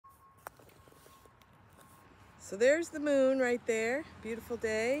So there's the moon right there. Beautiful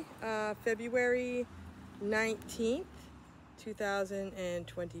day, February 19th,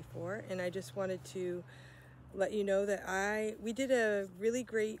 2024. And I just wanted to let you know that we did a really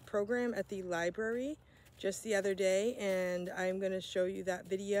great program at the library just the other day, and I'm going to show you that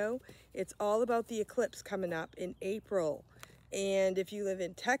video. It's all about the eclipse coming up in April. And if you live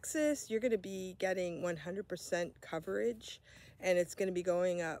in Texas, you're going to be getting 100% coverage, and it's going to be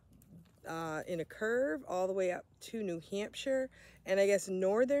going up in a curve all the way up to New Hampshire. And I guess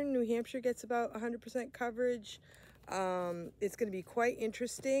northern New Hampshire gets about 100% coverage. It's going to be quite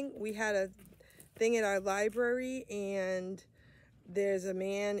interesting. We had a thing at our library, and there's a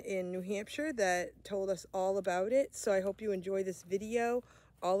man in New Hampshire that told us all about it. So I hope you enjoy this video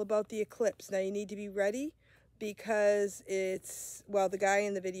all about the eclipse. Now you need to be ready because it's, well, the guy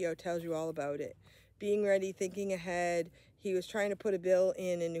in the video tells you all about it. Being ready, thinking ahead. He was trying to put a bill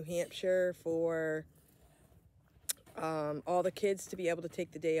in New Hampshire for all the kids to be able to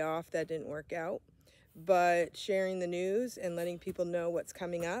take the day off. That didn't work out. But sharing the news and letting people know what's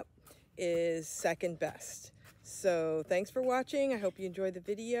coming up is second best. So thanks for watching. I hope you enjoyed the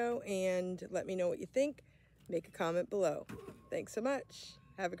video, and let me know what you think. Make a comment below. Thanks so much.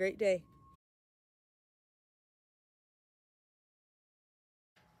 Have a great day.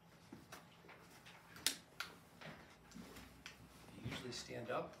 You usually stand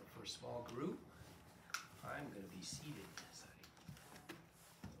up for a small group. I'm going to be seated.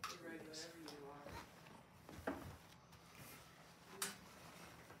 Right, wherever you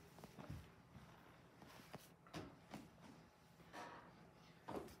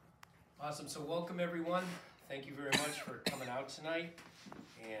are. Awesome. So welcome everyone. Thank you very much for coming out tonight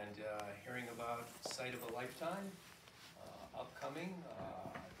and hearing about Sight of a Lifetime. Upcoming,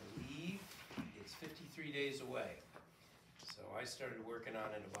 I believe it's 53 days away. So I started working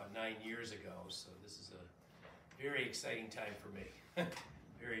on it about 9 years ago. So this is a very exciting time for me.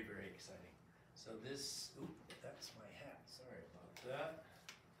 Very, very exciting. So this, oop, that's my hat. Sorry about that.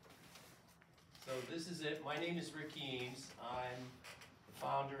 So this is it. My name is Rick Eames. I'm the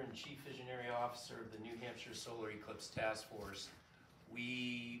founder and chief visionary officer of the New Hampshire Solar Eclipse Task Force.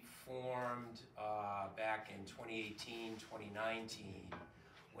 We formed back in 2018, 2019,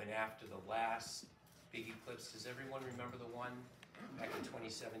 when after the last big eclipse, does everyone remember the one back in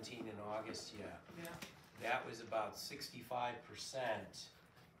 2017 in August? Yeah. That was about 65%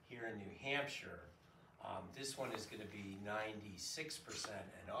 here in New Hampshire. This one is going to be 96%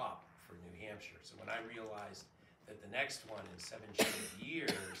 and up for New Hampshire. So when I realized that the next one in 17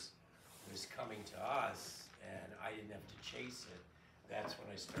 years was coming to us and I didn't have to chase it, that's when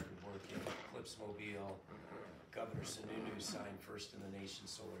I started working. Eclipse Mobile, Governor Sununu signed first in the nation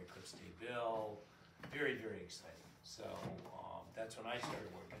solar eclipse day bill. Very, very exciting. So that's when I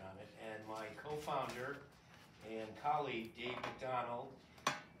started working on it. And my co-founder and colleague, Dave McDonald,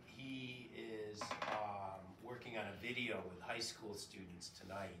 he is working on a video with high school students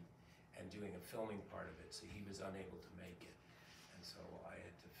tonight and doing a filming part of it, so he was unable to make it. And so I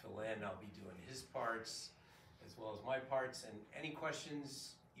had to fill in. I'll be doing his parts as well as my parts. And any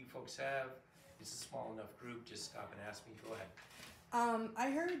questions you folks have, it's a small enough group, just stop and ask me. Go ahead. I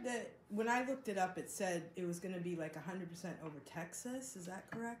heard that when I looked it up, it said it was going to be like 100% over Texas. Is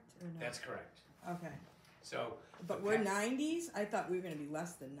that correct? Or no? That's correct. Okay. So, but we're 90s? I thought we were going to be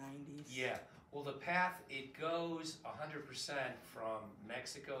less than 90s. Yeah. Well, the path, it goes 100% from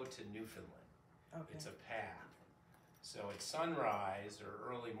Mexico to Newfoundland. Okay. It's a path. So at sunrise or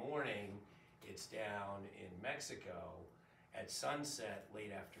early morning, it's down in Mexico. At sunset,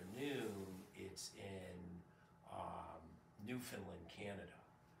 late afternoon, it's in Newfoundland, Canada.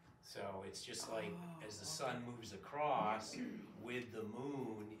 So it's just like as the sun moves across with the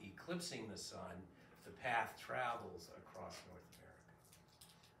moon eclipsing the sun, the path travels across North America.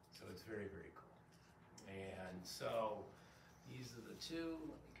 So it's very, very cool. And so these are the two.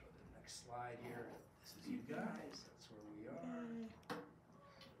 Let me go to the next slide here. This is you guys. That's where we are.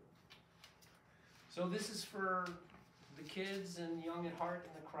 So this is for the kids and young at heart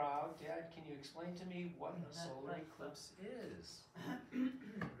in the crowd. Dad, can you explain to me what a solar eclipse is?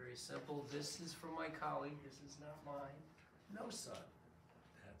 Very simple. This is from my colleague. This is not mine. No sun.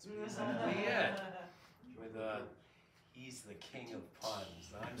 That's basically it. With he's the king of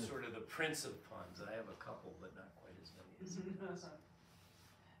puns. I'm sort of the prince of puns. I have a couple, but not quite as many as he does.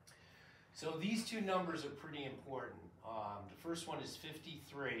 So these two numbers are pretty important. The first one is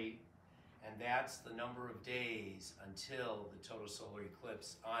 53, and that's the number of days until the total solar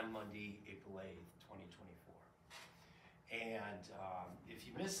eclipse on Monday, April 8th, 2024. And if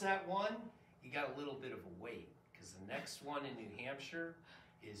you miss that one, you got a little bit of a wait, because the next one in New Hampshire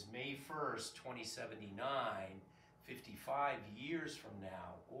is May 1st, 2079, 55 years from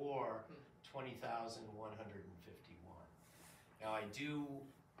now, or 20,151. Now I do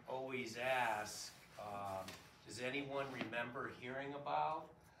always ask, does anyone remember hearing about?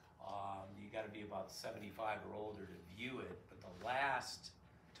 You got to be about 75 or older to view it, but the last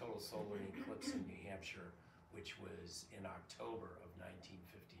total solar eclipse in New Hampshire, which was in October of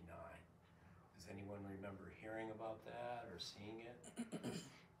 1959. Does anyone remember hearing about that or seeing it?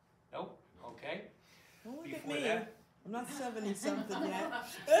 Nope. Okay. Don't look at Before me. that, I'm not 70-something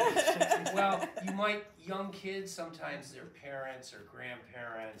yet. well, you might, young kids, sometimes their parents or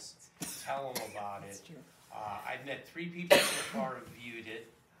grandparents tell them about it. That's true. I've met 3 people so far who viewed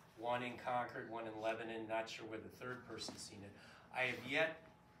it, one in Concord, one in Lebanon, not sure where the third person's seen it. I have yet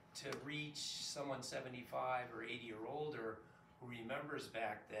to reach someone 75 or 80 or older who remembers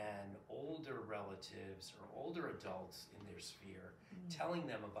back then older relatives or older adults in their sphere telling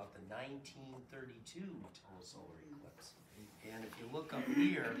them about the 1932 total solar eclipse. And if you look up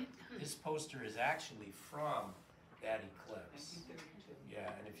here, this poster is actually from that eclipse.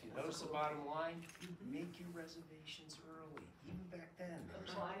 Yeah, and if you notice the bottom line, make your reservations early. Even back then, there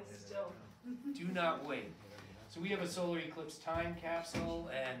was Still. do not wait. So we have a solar eclipse time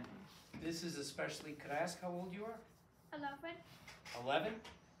capsule, and this is especially, could I ask how old you are? 11. 11?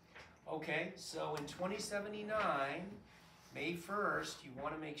 Okay, so in 2079, May 1st, you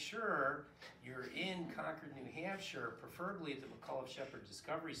want to make sure you're in Concord, New Hampshire, preferably at the McCullough Shepherd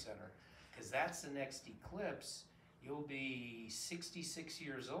Discovery Center, because that's the next eclipse. You'll be 66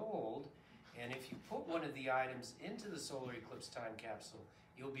 years old, and if you put one of the items into the solar eclipse time capsule,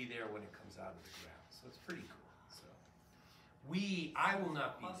 you'll be there when it comes out of the ground. So it's pretty cool. So I will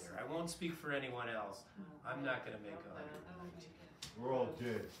not be there. I won't speak for anyone else. I'm not going to make 119. We're all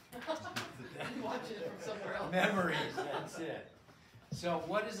dead. Watching it from somewhere else. Memories, that's it. So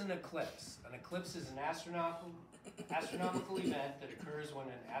what is an eclipse? An eclipse is an astronomical event that occurs when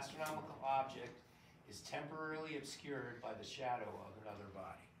an astronomical object is temporarily obscured by the shadow of another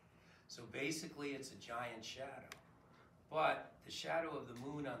body. So basically it's a giant shadow. But the shadow of the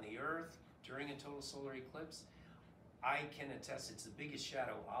moon on the Earth during a total solar eclipse, I can attest it's the biggest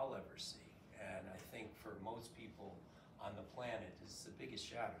shadow I'll ever see. And I think for most people on the planet, it's the biggest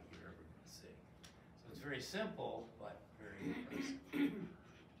shadow you're ever going to see. So it's very simple, but very impressive.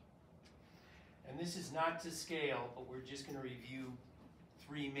 And this is not to scale, but we're just going to review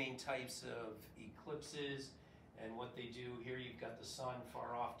 3 main types of eclipses and what they do. Here you've got the sun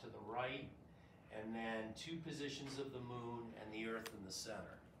far off to the right, and then 2 positions of the moon and the Earth in the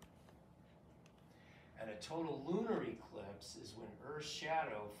center. And a total lunar eclipse is when Earth's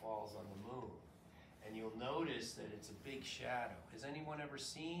shadow falls on the moon. And you'll notice that it's a big shadow. Has anyone ever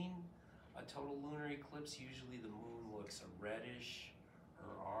seen a total lunar eclipse? Usually the moon looks a reddish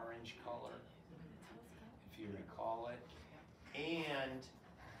or orange color, if you recall it. And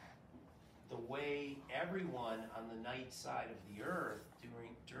the way everyone on the night side of the Earth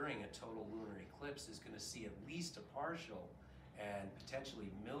during a total lunar eclipse is going to see at least a partial, and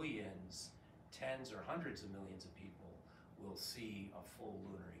potentially millions, tens or hundreds of millions of people will see a full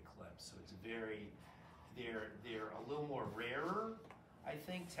lunar eclipse. So it's they're a little more rarer, I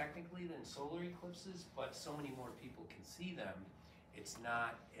think, technically than solar eclipses, but so many more people can see them, it's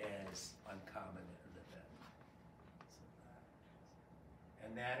not as uncommon an event.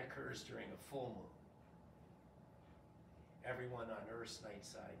 And that occurs during a full moon. Everyone on Earth's night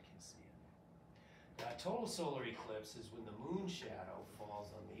side can see it. Now, a total solar eclipse is when the moon shadow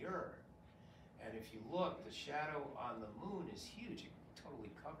falls on the Earth. And if you look, the shadow on the moon is huge. It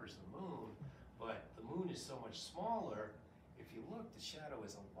totally covers the moon, but the moon is so much smaller. If you look, the shadow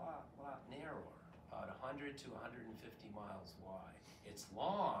is a lot narrower, about 100 to 150 miles wide. It's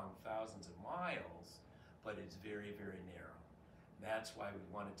long, thousands of miles, but it's very, very narrow. That's why we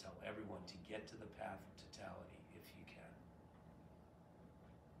want to tell everyone to get to the path of totality if you can.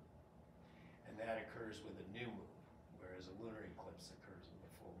 And that occurs with a new moon, whereas a lunar eclipse occurs with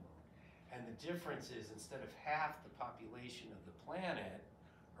a full moon. And the difference is, instead of half the population of the planet,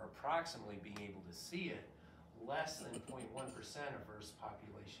 or approximately being able to see it, less than 0.1% of Earth's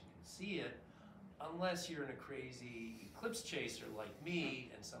population can see it, unless you're in a crazy eclipse chaser like me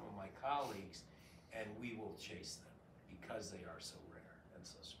and some of my colleagues, and we will chase them because they are so rare and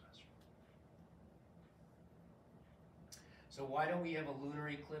so special. So why don't we have a lunar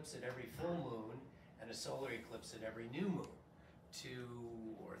eclipse at every full moon and a solar eclipse at every new moon? 2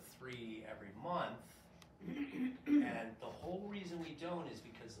 or 3 every month. And the whole reason we don't is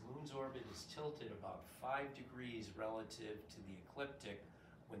because the moon's orbit is tilted about 5 degrees relative to the ecliptic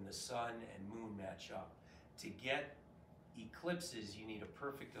when the sun and moon match up. To get eclipses, you need a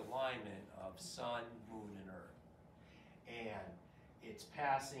perfect alignment of sun, moon, and earth. And it's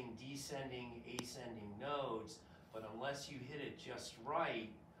passing descending, ascending nodes, but unless you hit it just right,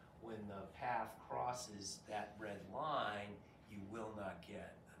 when the path crosses that red line, you will not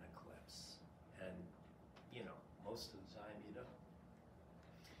get an eclipse. And, you know, most of the time you don't.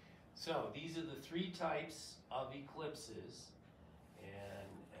 So these are the 3 types of eclipses. And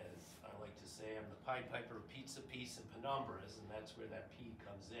as I like to say, I'm the Pied Piper of pizza, peace, and penumbras, and that's where that P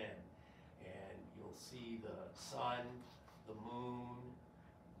comes in. And you'll see the sun, the moon,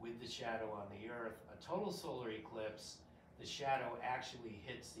 with the shadow on the earth. A total solar eclipse, the shadow actually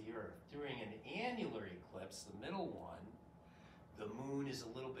hits the earth. During an annular eclipse, the middle one, the moon is a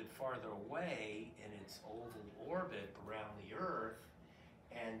little bit farther away in its oval orbit around the earth,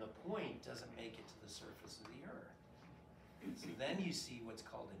 and the point doesn't make it to the surface of the earth. So then you see what's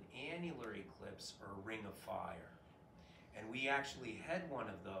called an annular eclipse, or a ring of fire. And we actually had one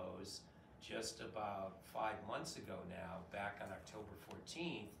of those just about 5 months ago now, back on October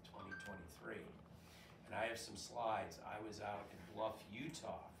 14th, 2023. And I have some slides. I was out in Bluff,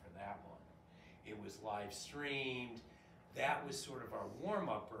 Utah for that one. It was live streamed. That was sort of our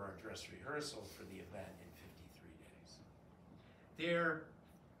warm-up or our dress rehearsal for the event in 53 days.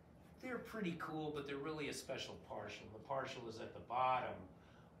 They're pretty cool, but they're really a special partial. The partial is at the bottom,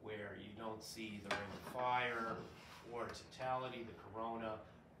 where you don't see the ring of fire or totality, the corona,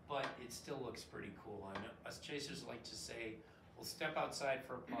 but it still looks pretty cool. And us chasers like to say, we'll step outside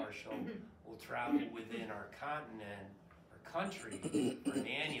for a partial, we'll travel within our continent or country for an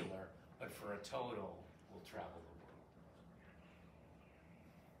annular, but for a total, we'll travel the world.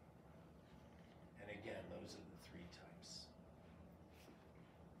 And again, those are the 3 types.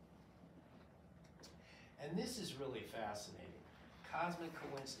 And this is really fascinating. Cosmic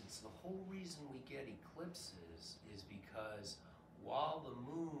coincidence. The whole reason we get eclipses is because while the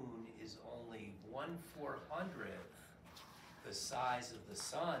moon is only 1/400th the size of the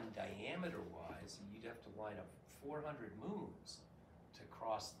sun diameter-wise, and you'd have to line up 400 moons to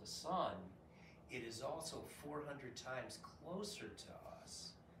cross the sun, it is also 400 times closer to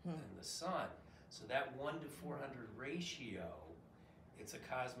us than the sun. So that 1:400 ratio, it's a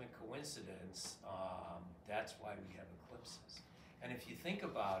cosmic coincidence. That's why we have eclipses. And if you think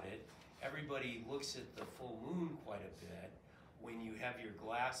about it, everybody looks at the full moon quite a bit. When you have your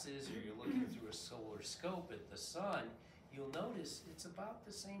glasses or you're looking through a solar scope at the sun, you'll notice it's about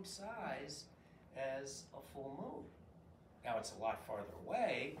the same size as a full moon. Now it's a lot farther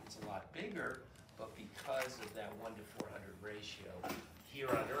away, it's a lot bigger, but because of that 1:400 ratio, here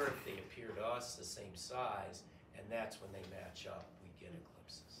on Earth they appear to us the same size, and that's when they match up, we get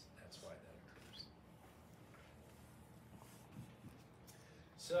eclipses. That's why that occurs.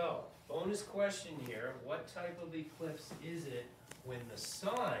 So, bonus question here, what type of eclipse is it when the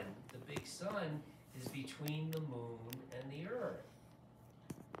sun, the big sun, is between the moon and the earth?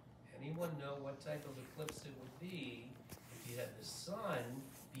 Anyone know what type of eclipse it would be if you had the sun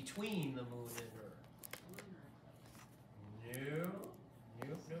between the moon and earth?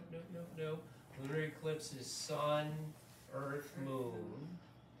 No. Lunar eclipse is sun, earth, moon.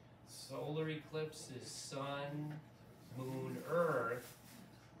 Solar eclipse is sun, moon, earth.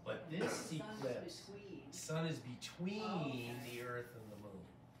 But this eclipse, sun is between the earth and the moon.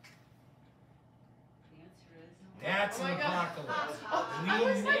 That's an apocalypse. We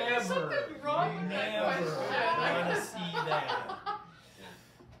never want to see that.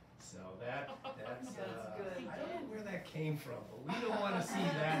 So that's good. I don't know where that came from, but we don't want to see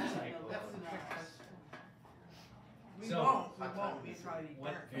that type of. That's the trick question. We So- won't. We won't. We probably be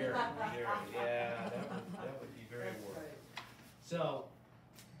What, burnt. yeah, that would be very worrying. So,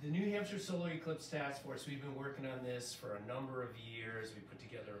 the New Hampshire Solar Eclipse Task Force, we've been working on this for a number of years. We put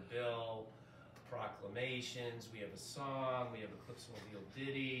together a bill, proclamations, we have a song, we have Eclipse Mobile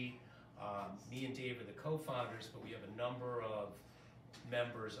Ditty. Me and Dave are the co-founders, but we have a number of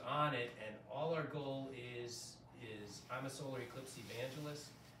members on it, and all our goal is I'm a solar eclipse evangelist,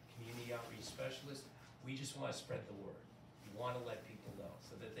 community outreach specialist. We just want to spread the word. We want to let people know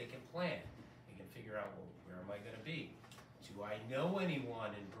so that they can plan. They can figure out, well, where am I going to be? Do I know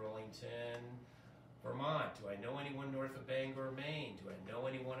anyone in Burlington, Vermont? Do I know anyone north of Bangor, Maine? Do I know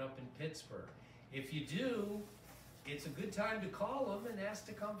anyone up in Pittsburgh? If you do, it's a good time to call them and ask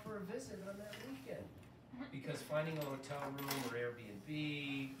to come for a visit on that weekend. Because finding a hotel room or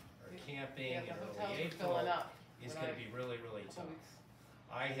Airbnb or camping in early April is going to be really, really tough.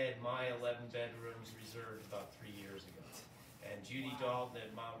 I had my 11 bedrooms reserved about 3 years ago. And Judy Dalton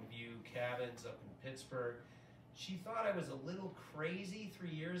at Mountain View Cabins up in Pittsburgh, she thought I was a little crazy 3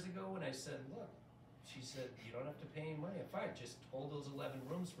 years ago when I said, look, she said, you don't have to pay any money. I'm fine, just hold those 11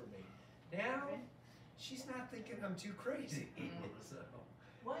 rooms for me. Now, she's not thinking I'm too crazy. So.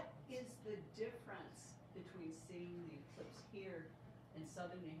 What is the difference between seeing the eclipse here in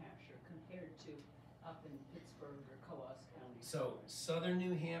southern New Hampshire compared to up in Pittsburgh or Coos County? So southern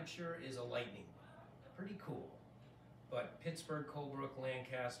New Hampshire is a lightning, pretty cool. But Pittsburgh, Colebrook,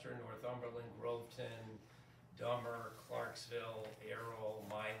 Lancaster, Northumberland, Groveton, Dummer, Clarksville, Errol,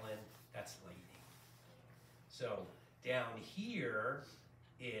 Milan, that's lightning. So down here,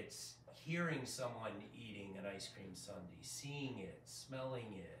 it's hearing someone eating an ice cream sundae, seeing it,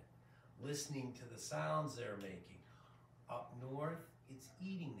 smelling it, listening to the sounds they're making. Up north, it's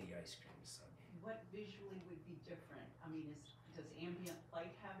eating the ice cream sundae. What visually would be different? I mean, does ambient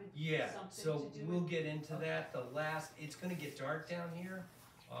light have something so to do we'll with get into that. It's going to get dark down here.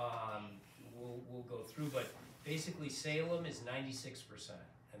 We'll go through, but basically Salem is 96%,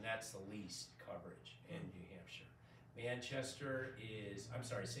 and that's the least coverage in New Hampshire.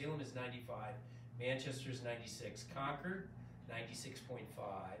 Salem is 95, Manchester is 96, Concord 96.5,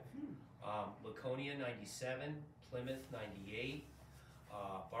 Laconia 97, Plymouth 98,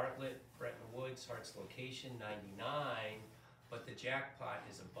 Bartlett, Bretton Woods, Hart's Location 99, but the jackpot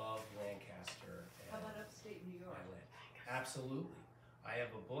is above Lancaster. How about upstate New York? Absolutely. I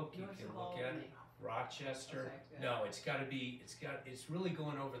have a book you can look at. Rochester. Okay, No, it's really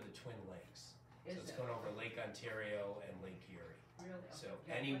going over the Twin Lakes. So it's going over Lake Ontario and Lake Erie. Really? So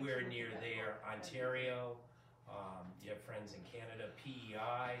Okay. anywhere near there, Ontario, you have friends in Canada,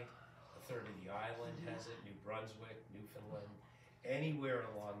 PEI, a third of the island has it, New Brunswick, Newfoundland, anywhere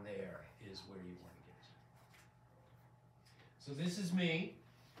along there is where you want to get to. So this is me,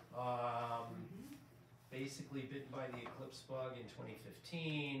 basically bitten by the eclipse bug in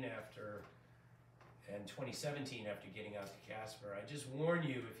 2015 and 2017 after getting out to Casper. I just warn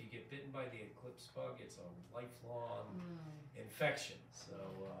you, if you get bitten by the eclipse bug, it's a lifelong infection. So,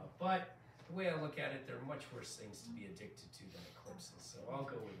 but the way I look at it, there are much worse things to be addicted to than eclipses. So I'll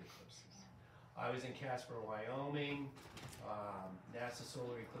go with eclipses. I was in Casper, Wyoming, NASA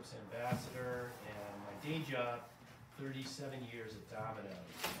Solar Eclipse Ambassador, and my day job, 37 years at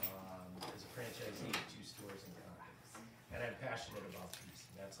Domino's as a franchisee of 2 stores in Concord. And I'm passionate about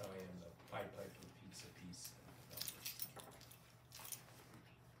peace, and that's how I am the Pied Piper Pizza Peace.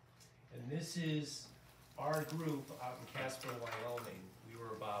 And this is our group out in Casper, Wyoming. We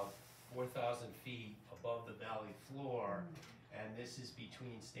were about 4,000 feet above the valley floor, and this is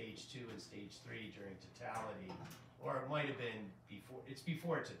between stage 2 and stage 3 during totality, or it might have been before. It's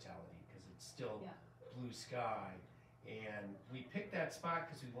before totality because it's still blue sky. And we picked that spot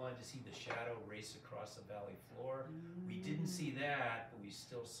because we wanted to see the shadow race across the valley floor. We didn't see that, but we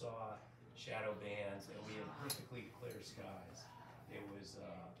still saw shadow bands, and we had perfectly clear skies. It was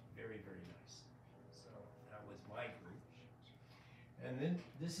very, very nice. So that was my group. And then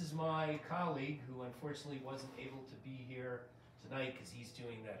this is my colleague who unfortunately wasn't able to be here tonight because he's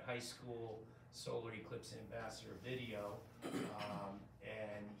doing that high school Solar Eclipse Ambassador video.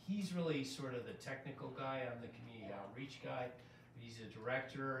 And he's really sort of the technical guy. I'm the community outreach guy. He's a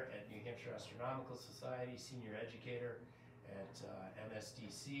director at New Hampshire Astronomical Society, senior educator at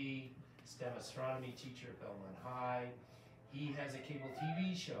MSDC, STEM astronomy teacher at Belmont High. He has a cable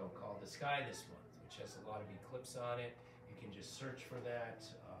TV show called The Sky This Month, which has a lot of eclipse on it. You can just search for that.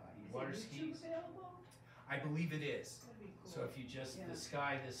 He water skis. I believe it is. That'd be cool. So if you just The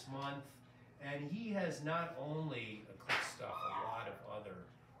Sky This Month, and he has not only eclipse stuff, a lot of other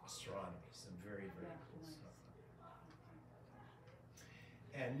astronomy, some very, very cool stuff.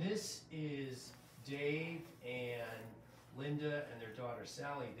 And this is Dave and Linda and their daughter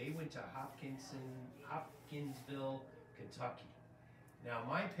Sally. They went to Hopkinsville, Kentucky. Now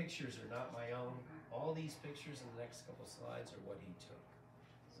my pictures are not my own. All these pictures in the next couple slides are what he took.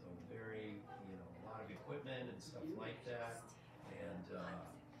 So very, a lot of equipment and stuff like that. And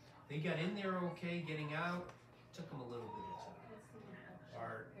they got in there okay, getting out, took them a little bit of time.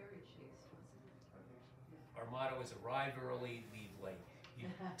 Our motto is arrive early, leave late.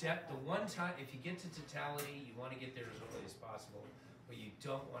 The one time, if you get to totality, you want to get there as early as possible, but you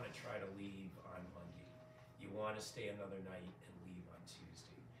don't want to try to leave on Monday. You want to stay another night and leave on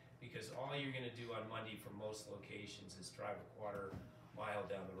Tuesday. Because all you're going to do on Monday for most locations is drive a quarter mile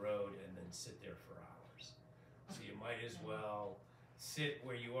down the road and then sit there for hours. So you might as well sit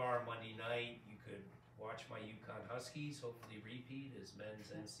where you are Monday night. You could watch my Yukon Huskies, hopefully repeat as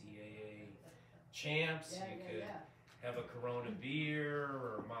men's NCAA champs. You could have a Corona beer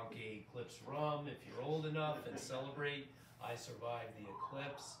or Mount Gay Eclipse rum if you're old enough and celebrate I survived the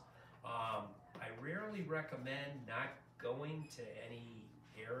eclipse. I rarely recommend not going to any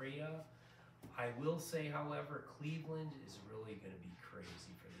area I will say, however, Cleveland is really going to be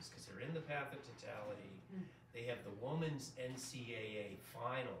crazy for this because they're in the path of totality. They have the women's NCAA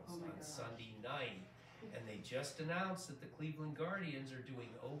finals on Sunday night, and they just announced that the Cleveland Guardians are doing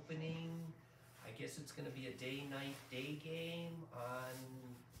opening. I guess it's going to be a day game on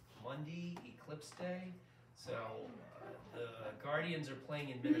Monday, Eclipse Day. So the Guardians are playing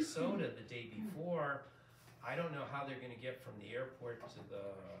in Minnesota the day before. I don't know how they're going to get from the airport to the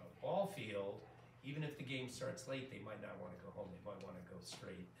ball field. Even if the game starts late, they might not want to go home. They might want to go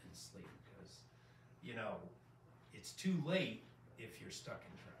straight and sleep because, you know, it's too late if you're stuck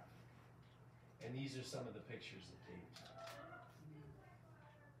in traffic. And these are some of the pictures that they took.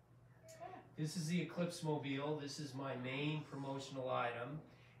 This is the Eclipse Mobile. This is my main promotional item.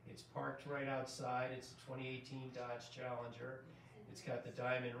 It's parked right outside. It's a 2018 Dodge Challenger. It's got the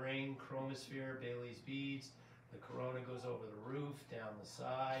diamond ring, chromosphere, Bailey's beads. The corona goes over the roof, down the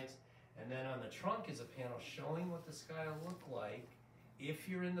sides. And then on the trunk is a panel showing what the sky will look like if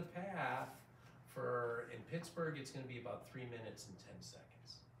you're in the path. In Pittsburgh, it's going to be about 3 minutes and 10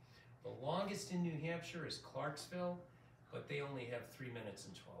 seconds. The longest in New Hampshire is Clarksville, but they only have 3 minutes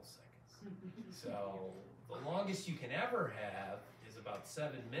and 12 seconds. So the longest you can ever have is about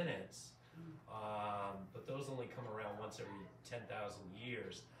 7 minutes, but those only come around once every 10,000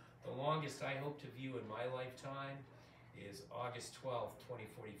 years. The longest I hope to view in my lifetime is August 12th,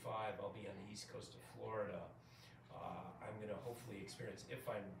 2045. I'll be on the east coast of Florida. I'm going to hopefully experience,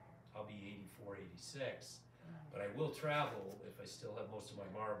 I'll be 84, 86, but I will travel if I still have most of my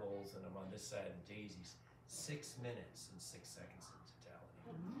marbles and I'm on this side of the daisies. 6 minutes and 6 seconds in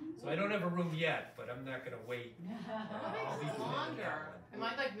totality. So I don't have a room yet, but I'm not going to wait. What makes it longer? Am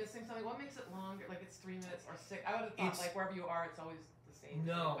I like missing something? What makes it longer? Like it's 3 minutes or 6? I would have thought like wherever you are, it's always the same.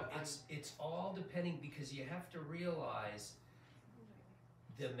 No, it's all depending because you have to realize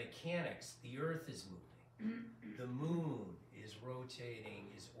the mechanics. The Earth is moving. The moon is rotating,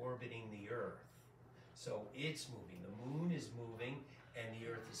 is orbiting the Earth. So it's moving. The moon is moving and the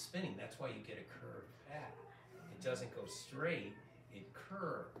Earth is spinning. That's why you get a curved path. It doesn't go straight, it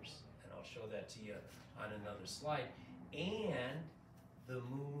curves. And I'll show that to you on another slide. And the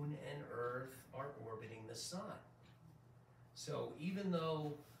moon and Earth are orbiting the sun. So even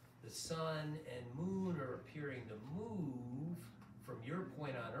though the sun and moon are appearing to move from your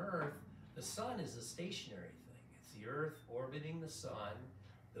point on Earth, the sun is a stationary thing. It's the Earth orbiting the sun,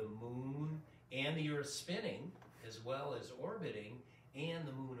 the moon, and the Earth spinning, as well as orbiting, and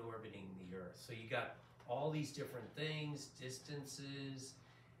the moon orbiting the Earth. So you got all these different things, distances.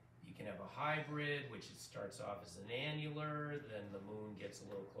 You can have a hybrid, which it starts off as an annular, then the moon gets a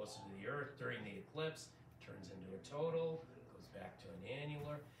little closer to the Earth during the eclipse, turns into a total, goes back to an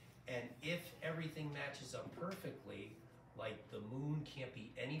annular. And if everything matches up perfectly, like the moon can't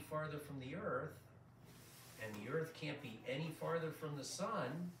be any farther from the Earth, and the Earth can't be any farther from the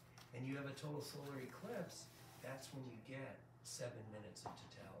sun, and you have a total solar eclipse, that's when you get 7 minutes of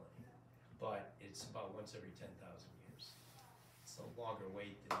totality. But it's about once every 10,000 years. It's a longer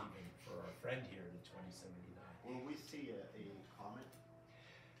wait than even for our friend here, the 2079. Will we see a comet?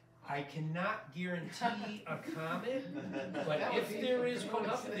 I cannot guarantee a comet, but if there is one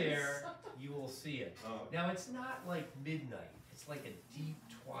up there, you will see it. Oh. Now, it's not like midnight. It's like a deep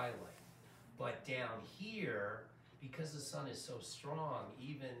twilight. But down here, because the sun is so strong,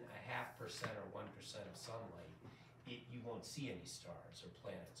 even a 0.5% or 1% of sunlight, you won't see any stars or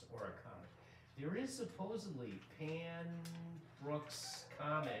planets or a comet. There is supposedly Pan-Brooks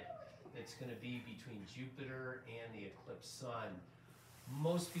comet that's going to be between Jupiter and the eclipse sun.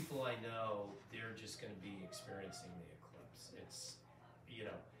 Most people I know, they're just going to be experiencing the eclipse. It's, you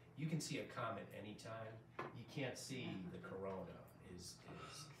know, you can see a comet anytime. You can't see the corona is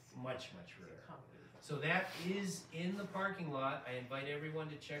much, much rarer. So that is in the parking lot. I invite everyone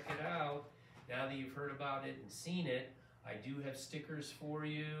to check it out. Now that you've heard about it and seen it, I do have stickers for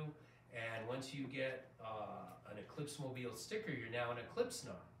you. And once you get an Eclipse Mobile sticker, you're now an Eclipse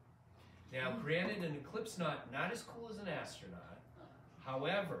Naut. Now, granted, an Eclipse Naut, not as cool as an astronaut.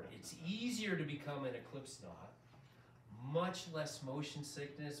 However, it's easier to become an Eclipse Naut. Much less motion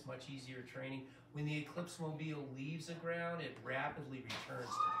sickness, much easier training. When the Eclipse Mobile leaves the ground, it rapidly returns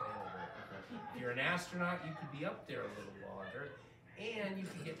to planet Earth. If you're an astronaut, you could be up there a little longer, and you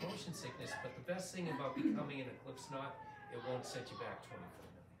could get motion sickness. But the best thing about becoming an Eclipse Naut, it won't set you back 24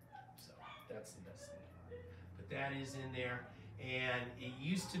 million. So that's the best thing. But that is in there, and it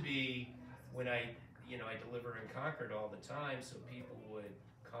used to be when I deliver in Concord all the time, so people would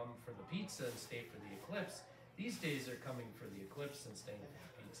come for the pizza and stay for the eclipse. These days they're coming for the eclipse and staying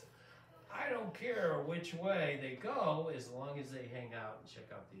for the pizza. I don't care which way they go as long as they hang out and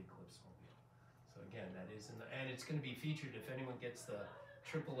check out the Eclipse Mobile. So again, that is and it's going to be featured if anyone gets the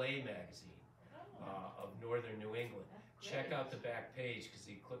AAA magazine of Northern New England. Check out the back page because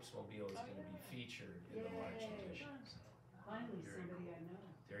the Eclipse Mobile is going to be featured in the March edition. So, Finally, very somebody cool. I know.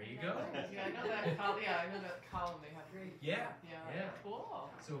 There you go. Yeah, I know that column. Yeah, I know that column they have. Great. Yeah, Yeah. Cool.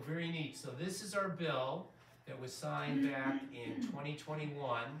 So very neat. So this is our bill that was signed back in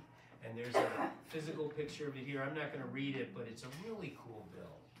 2021, and there's a physical picture of it here. I'm not going to read it, but it's a really cool bill.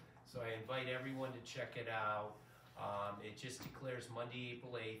 So I invite everyone to check it out. It just declares Monday,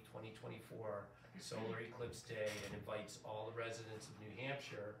 April 8th, 2024, Solar Eclipse Day, and invites all the residents of New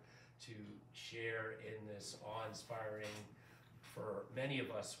Hampshire to share in this awe-inspiring, for many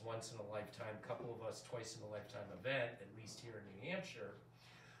of us, once in a lifetime, couple of us twice in a lifetime event, at least here in New Hampshire.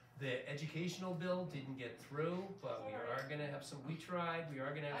 The educational bill didn't get through, but we are gonna have some, we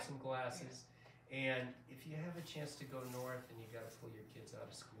are gonna have some glasses. And if you have a chance to go north and you gotta pull your kids out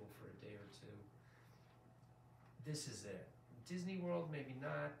of school for a day or two, this is it. Disney World, maybe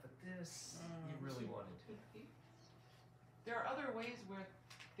not, but this, you really wanted to. There are other ways where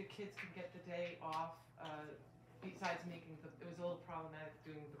the kids can get the day off, besides making it was a little problematic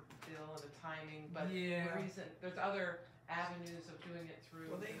doing the bill and the timing, but Yeah. there's other avenues of doing it through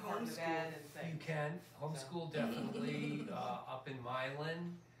Well, they Department of homeschool. Ed and You things. can, homeschool definitely, up in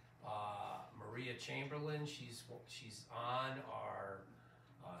Milan. Maria Chamberlain, she's on our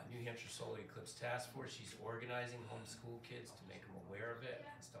New Hampshire Solar Eclipse Task Force. She's organizing homeschool kids to make them aware of it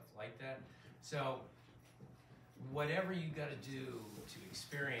and stuff like that. So whatever you got to do to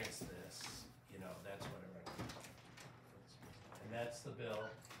experience this, you know, that's what I recommend. And that's the bill.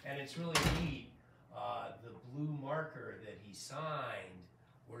 And it's really neat. The blue marker that he signed,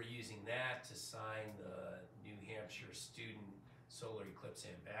 we're using that to sign the New Hampshire Student Solar Eclipse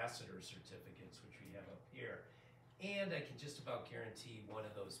Ambassador certificates, which we have up here. And I can just about guarantee one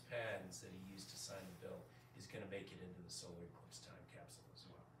of those pens that he used to sign the bill is going to make it into the Solar Eclipse time capsule as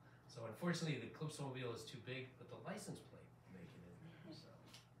well. So unfortunately, the Eclipse Mobile is too big, but the license plate will make it in there.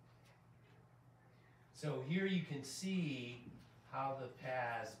 So here you can see how the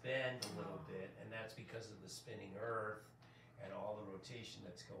paths bend a little bit, and that's because of the spinning Earth and all the rotation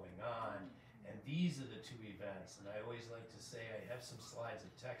that's going on. And these are the two events, and I always like to say, I have some slides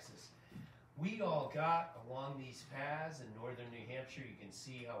of Texas. We all got along these paths in northern New Hampshire. You can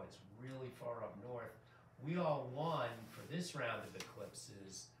see how it's really far up north. We all won for this round of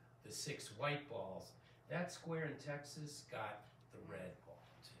eclipses, the 6 white balls. That square in Texas got the red ball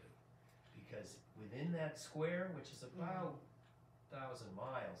too, because within that square, which is about 1,000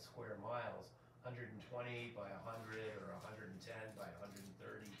 miles, square miles, 120 by 100 or 110 by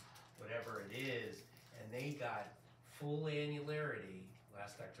 130, whatever it is, and they got full annularity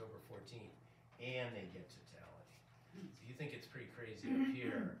last October 14th, and they get totality. So you think it's pretty crazy up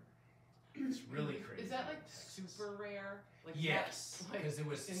here. It's really crazy. Is that like in Texas. super rare? Like Yes, like because it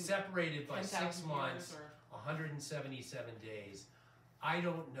was in separated by 10,000 6 months, years or- 177 days. I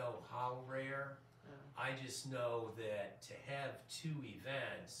don't know how rare. I just know that to have 2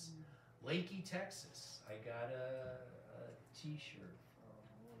 events, Lakey, Texas, I got a t-shirt from,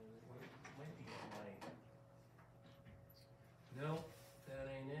 it might be on my, no, that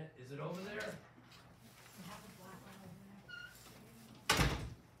ain't it. Is it over there?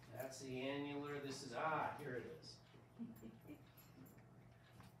 That's the annular, this is, here it is.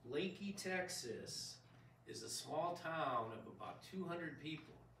 Lakey, Texas is a small town of about 200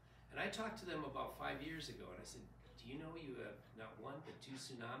 people. And I talked to them about 5 years ago, and I said, do you know you have not 1 but 2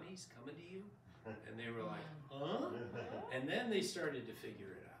 tsunamis coming to you? And they were like, huh? And then they started to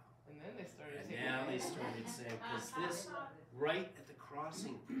figure it out. And then they started And saying, now they started saying, because this, right at the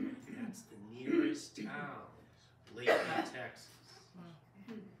crossing point, that's the nearest town, Lakey, Texas.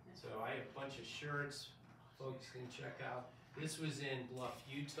 So I have a bunch of shirts folks can check out. This was in Bluff,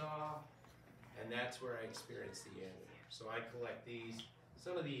 Utah, and that's where I experienced the annular. So I collect these.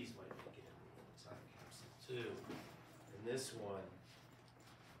 Some of these might make it into the time capsule too. And this one,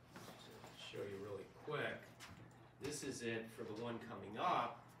 to show you really quick, this is it for the one coming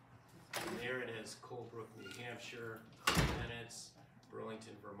up. And there it is, Colebrook, New Hampshire, Minutes,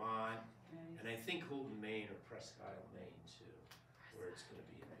 Burlington, Vermont, and I think Holden, Maine, or Presque Isle, Maine too, where it's going to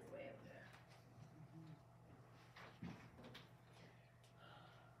be anyway.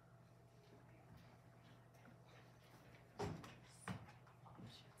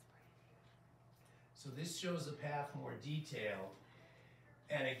 So this shows the path more detailed.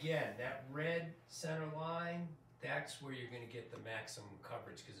 And again, that red center line, that's where you're going to get the maximum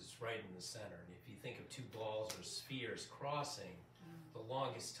coverage because it's right in the center. And if you think of 2 balls or spheres crossing, the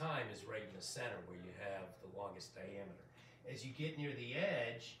longest time is right in the center where you have the longest diameter. As you get near the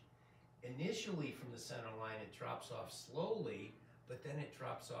edge, initially from the center line it drops off slowly, but then it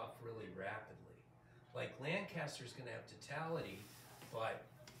drops off really rapidly. Like Lancaster's going to have totality, but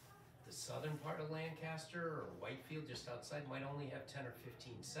the southern part of Lancaster or Whitefield just outside might only have 10 or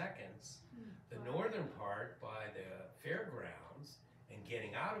 15 seconds. The northern part by the fairgrounds and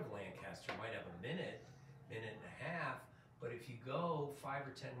getting out of Lancaster might have a minute, minute and a half, but if you go 5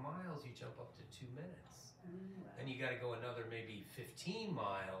 or 10 miles, you jump up to 2 minutes. Then you got to go another maybe 15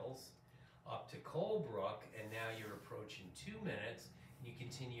 miles up to Colebrook, and now you're approaching 2 minutes, and you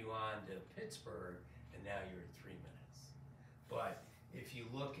continue on to Pittsburgh, and now you're at 3 minutes. But if you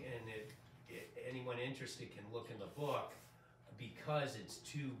look, and anyone interested can look in the book, because it's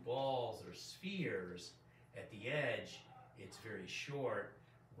 2 balls or spheres at the edge, it's very short,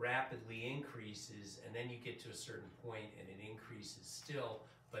 rapidly increases, and then you get to a certain point and it increases still,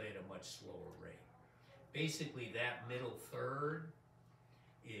 but at a much slower rate. Basically, that middle third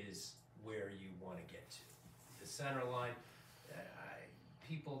is where you want to get to. The center line,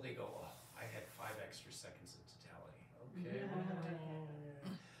 people, they go, oh, I had 5 extra seconds of totality. Okay.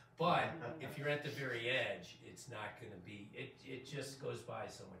 But if you're at the very edge, it's not going to be, it just goes by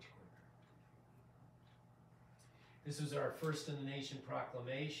so much quicker. This was our first in the nation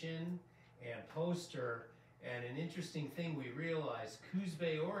proclamation and poster, and an interesting thing we realized, Coos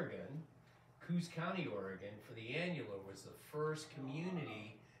Bay, Oregon, Coos County, Oregon, for the annular was the first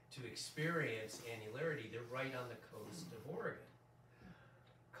community to experience annularity. They're right on the coast of Oregon.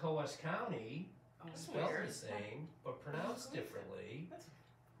 Coos County, spelled the same, but pronounced differently,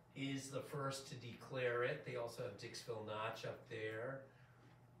 is the first to declare it. They also have Dixville Notch up there.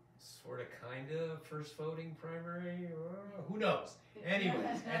 Sort of, kind of, first voting primary, who knows?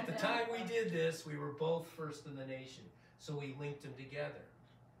 Anyways, at the time we did this, we were both first in the nation. So we linked them together.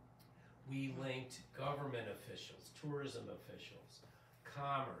 We linked government officials, tourism officials,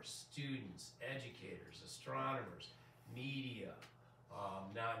 commerce, students, educators, astronomers, media,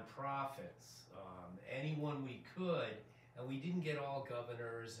 nonprofits, anyone we could. And we didn't get all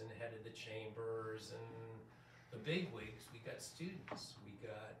governors and head of the chambers and the bigwigs. We got students. We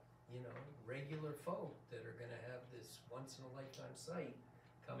got, you know, regular folk that are going to have this once-in-a-lifetime site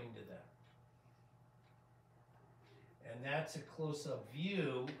coming to them. And that's a close-up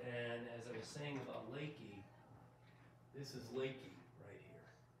view. And as I was saying about Lakey, this is Lakey right here.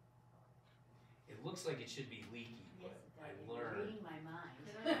 It looks like it should be leaky, but I learned. Reading my mind.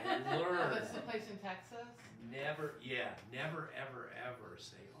 I Oh, learned. that's the place in Texas? Never, ever, ever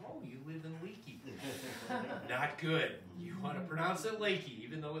say, oh, you live in Leaky. Not good. You want to pronounce it Lakey,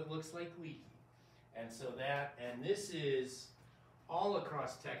 even though it looks like Leaky. And so that, and this is all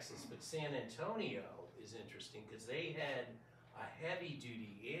across Texas, but San Antonio is interesting because they had a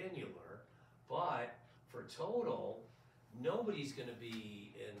heavy-duty annular, but for total, nobody's going to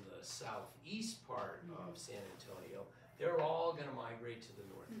be in the southeast part of San Antonio. They're all going to migrate to the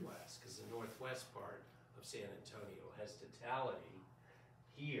northwest because the northwest part of San Antonio has totality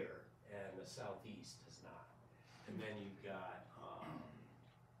here and the southeast does not. And then you've got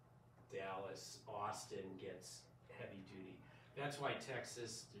Dallas, Austin gets heavy duty. That's why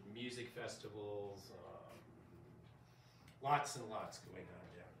Texas, the music festivals, lots and lots going on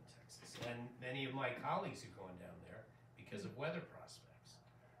down in Texas. And many of my colleagues are going down there because of weather prospects.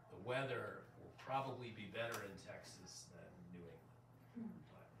 The weather will probably be better in Texas than New England.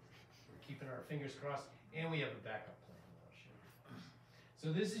 But we're keeping our fingers crossed, and we have a backup plan that I'll show you.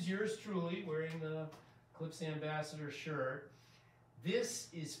 So this is yours truly wearing the Eclipse Ambassador shirt. This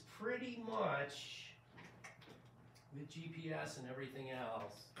is pretty much, with GPS and everything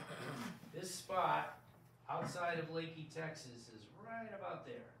else, this spot outside of Lakey, Texas is right about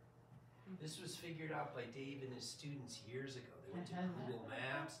there. This was figured out by Dave and his students years ago. They went to Google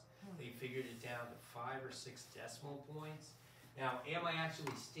Maps. They figured it down to 5 or 6 decimal points. Now, am I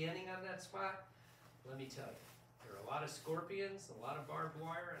actually standing on that spot? Let me tell you. There are a lot of scorpions, a lot of barbed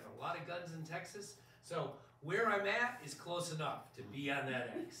wire, and a lot of guns in Texas. So where I'm at is close enough to be on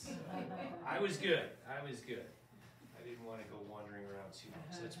that X. I was good. I was good. I didn't want to go wandering around too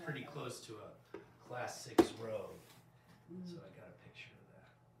much. So it's pretty close to a Class 6 road. So I got a picture of that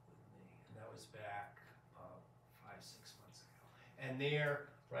with me. And that was back 5, 6 months ago. And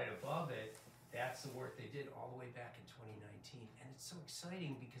there, right above it, that's the work they did all the way back in 2019. And it's so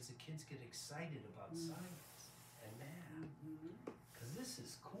exciting because the kids get excited about science and math. Because this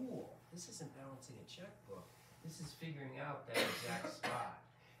is cool. This isn't balancing a checkbook. This is figuring out that exact spot.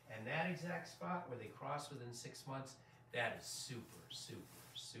 And that exact spot where they cross within 6 months, that is super, super,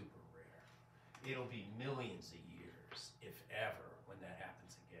 super rare. It'll be millions of years, if ever, when that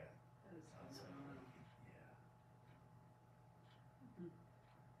happens again. Yeah.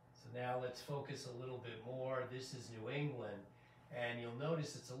 So now let's focus a little bit more. This is New England, and you'll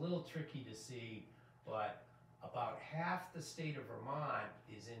notice it's a little tricky to see, but about half the state of Vermont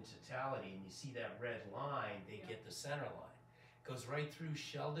is in totality, and you see that red line, they get the center line. It goes right through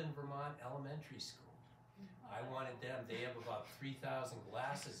Sheldon, Vermont Elementary School. I wanted them, they have about 3,000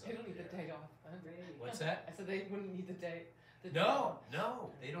 glasses They up don't need the there. day off. Really? What's that? I said they wouldn't need the day. No,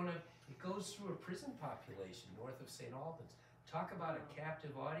 they don't have, it goes through a prison population north of St. Albans. Talk about a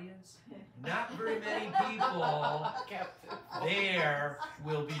captive audience. Not very many people Captain. there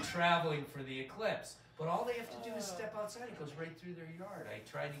will be traveling for the eclipse. But all they have to do is step outside. It goes right through their yard. I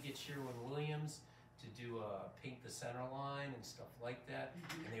tried to get Sherwin-Williams to do paint the center line and stuff like that,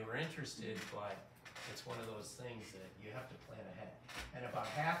 and they were interested, but it's one of those things that you have to plan ahead. And about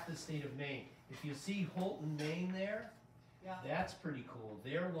half the state of Maine, if you see Holton, Maine there, Yeah. that's pretty cool.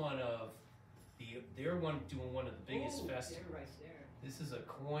 They're doing one of the biggest Ooh, festivals. they're right there. This is a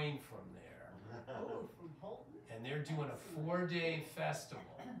coin from there. Oh, from Holton? And they're doing a 4-day festival.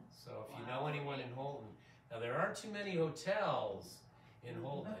 So if you know anyone in Holton, now there aren't too many hotels in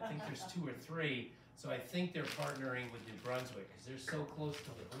Holton. I think there's 2 or 3. So I think they're partnering with New Brunswick because they're so close to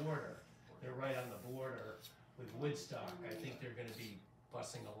the border. They're right on the border with Woodstock. I think they're going to be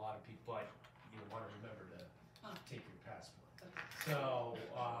busing a lot of people, but you want to remember to take your passport. So,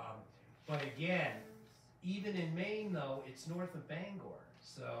 but again, even in Maine though, it's north of Bangor.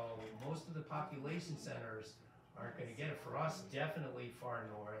 So most of the population centers aren't going to get it. For us, definitely far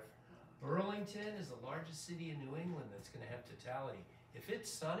north. Burlington is the largest city in New England that's going to have totality. If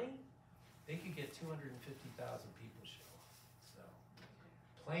it's sunny, they could get 250,000 people show up. So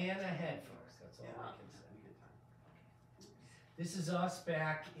plan ahead, folks. That's all I can say. This is us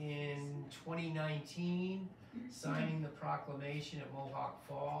back in 2019, signing the proclamation at Mohawk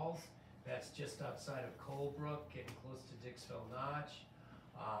Falls. That's just outside of Colebrook, getting close to Dixville Notch.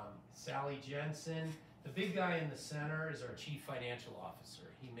 Sally Jensen, the big guy in the center, is our chief financial officer.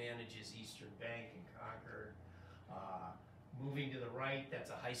 He manages Eastern Bank in Concord. Moving to the right,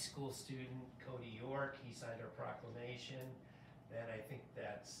 that's a high school student, Cody York. He signed our proclamation. Then I think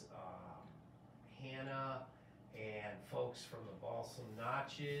that's Hannah and folks from the Balsam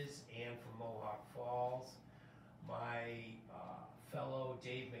Notches and from Mohawk Falls. My fellow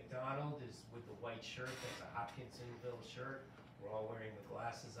Dave McDonald is with the white shirt. That's a Hopkinsonville shirt. We're all wearing the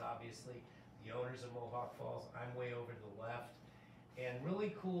glasses, obviously. The owners of Mohawk Falls. I'm way over to the left. And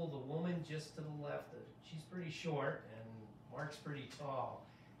really cool, the woman just to the left, she's pretty short and Mark's pretty tall.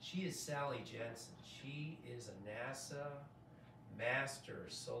 She is Sally Jensen. She is a NASA Master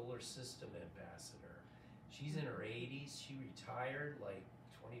Solar System Ambassador. She's in her 80s. She retired like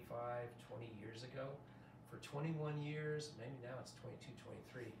 20 years ago. For 21 years, maybe now it's 22,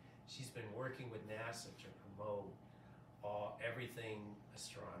 23, she's been working with NASA to promote everything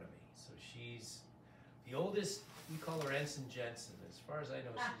astronomy. So she's the oldest, we call her Ensign Jensen. As far as I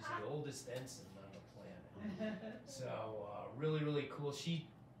know, she's the oldest ensign on the planet. So really, really cool. She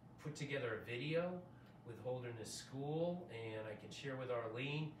put together a video with Holderness School, and I can share with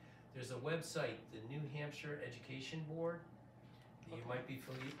Arlene. There's a website, the New Hampshire Education Board, that you might be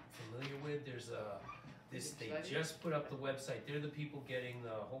familiar with. There's they just put up the website. They're the people getting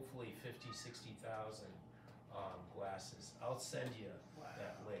the hopefully 50,000, 60,000 glasses. I'll send you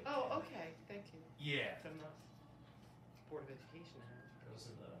that link. Oh, okay. Thank you. Yeah. From the Board of Education.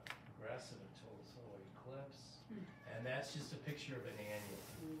 Those are the progressive and total solar eclipse. And that's just a picture of an annual.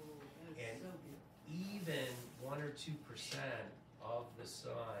 Ooh, that's And so beautiful. even 1 or 2% of the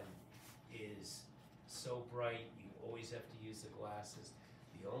sun is so bright, you always have to use the glasses.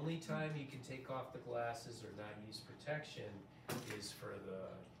 The only time you can take off the glasses or not use protection is for the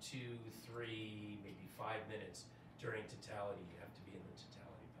 2, 3, maybe 5 minutes during totality. You have to be in the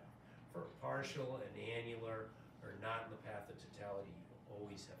totality path. For partial and annular or not in the path of totality, you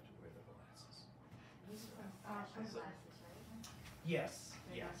always have to wear the glasses. Sunglasses, right? Yes,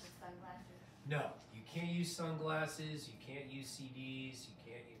 They're yes. not just sunglasses. No, you can't use sunglasses, you can't use CDs, you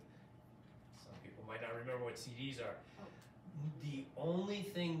can't use, some people might not remember what CDs are. The only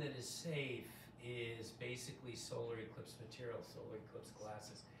thing that is safe is basically solar eclipse material, solar eclipse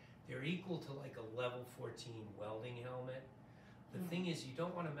glasses. They're equal to like a level 14 welding helmet. The thing is, you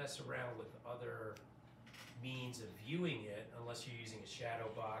don't want to mess around with other means of viewing it unless you're using a shadow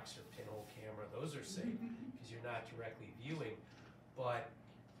box or pinhole camera. Those are safe because you're not directly viewing. But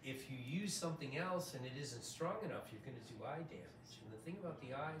if you use something else and it isn't strong enough, you're going to do eye damage. And the thing about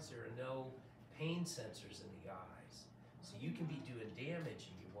the eyes, there are no pain sensors in the eyes. So you can be doing damage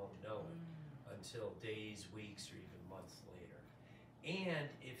and you won't know it until days, weeks, or even months later. And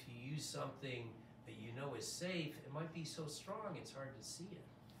if you use something that you know is safe, it might be so strong it's hard to see it.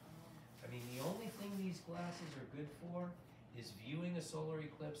 I mean, the only thing these glasses are good for is viewing a solar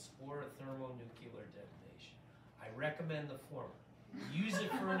eclipse or a thermonuclear detonation. I recommend the former. Use it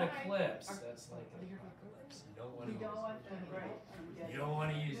for an eclipse. That's like an eclipse. You don't want to use it. You don't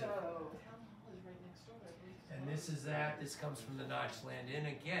want to use it. The town hall is right next door, I believe. And this is that. This comes from the Notchland Inn.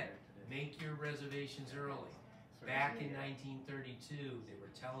 Again, make your reservations early. Back in 1932, they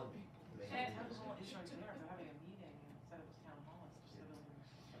were telling people. Town hall is right there, they're having a meeting and said it was town hall, it's just a building.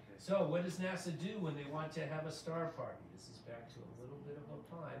 So what does NASA do when they want to have a star party? This is back to a little bit of a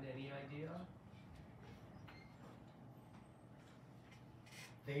pun. Any idea?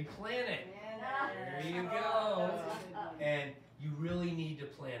 They plan it. There you go. And you really need to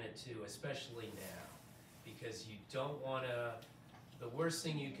plan it too, especially now. Because you don't want to, the worst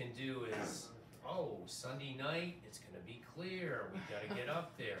thing you can do is, oh, Sunday night, it's going to be clear. We got to get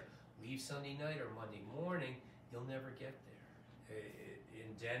up there. Leave Sunday night or Monday morning, you'll never get there.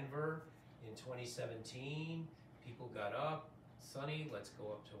 In Denver, in 2017, people got up, sunny, let's go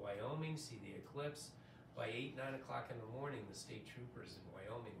up to Wyoming, see the eclipse. By 8, 9 o'clock in the morning, the state troopers in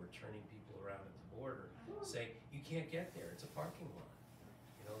Wyoming were turning people around at the border, saying, you can't get there, it's a parking lot.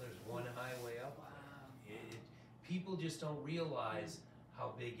 You know, there's one highway up there. People just don't realize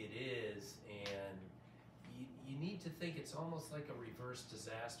how big it is, and you need to think it's almost like a reverse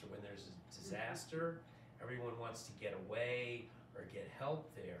disaster. When there's a disaster, everyone wants to get away or get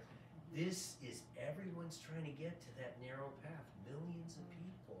help there. This is, everyone's trying to get to that narrow path. Millions of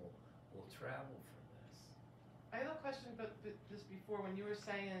people will travel for this. I have a question, but this before, when you were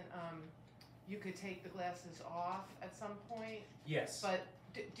saying you could take the glasses off at some point, Yes. but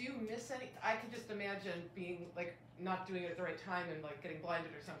do you miss any? I can just imagine being like not doing it at the right time and like getting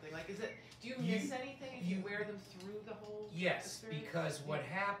blinded or something. Like, do you miss anything if you wear them through the whole Yes, experience? because what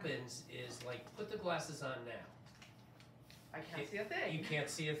happens is, like, put the glasses on now. I can't see a thing. You can't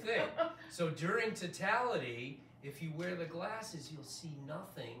see a thing. So during totality, if you wear the glasses, you'll see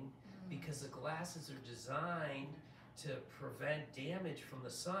nothing, because the glasses are designed to prevent damage from the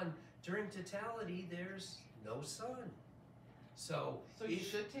sun. During totality, there's no sun. So you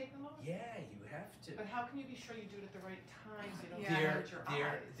should take them off? Yeah, you have to. But how can you be sure you do it at the right time so you don't damage your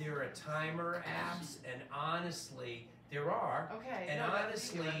eyes? There are timer apps, and honestly, there are. Okay. And no,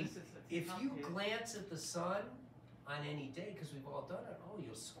 honestly, it's if you complicated. glance at the sun on any day, because we've all done it,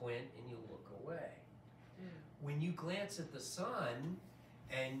 you'll squint and you'll look away. When you glance at the sun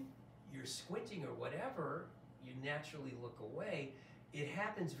and you're squinting or whatever, you naturally look away. It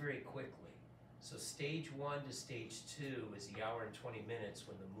happens very quickly. So stage 1 to stage 2 is the hour and 20 minutes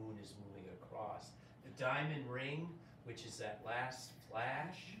when the moon is moving across. The diamond ring, which is that last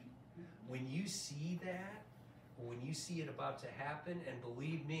flash, when you see that, or when you see it about to happen, and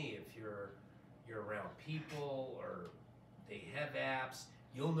believe me, if you're around people or they have apps,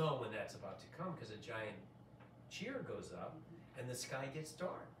 you'll know when that's about to come, because a giant cheer goes up and the sky gets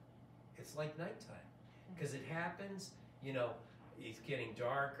dark. It's like nighttime, because it happens, you know, it's getting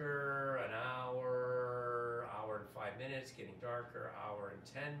darker, an hour and 5 minutes, getting darker, hour and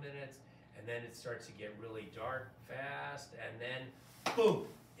 10 minutes, and then it starts to get really dark fast, and then boom,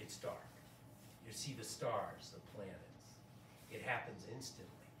 it's dark. You see the stars, the planets. It happens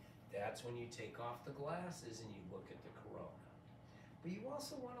instantly. That's when you take off the glasses and you look at the corona. But you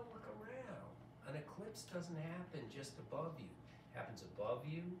also want to look around. An eclipse doesn't happen just above you. It happens above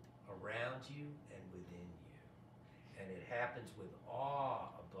you, around you, and within you. And it happens with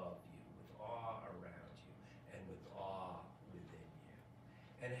awe above you, with awe around you, and with awe within you.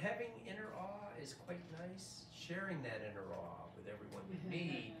 And having inner awe is quite nice. Sharing that inner awe with everyone you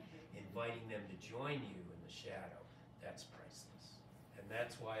meet, inviting them to join you in the shadow, that's priceless. And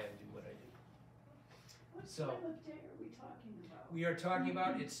that's why I do what I do. What So- time of day are we talking about? We are talking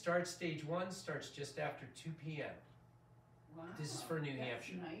about, it starts, stage 1 starts just after 2 p.m. Wow, This is for New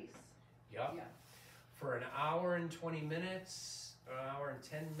Hampshire. That's nice. Yup. Yeah. For an hour and 20 minutes, an hour and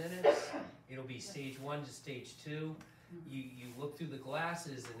 10 minutes, it'll be stage 1 to stage 2. You look through the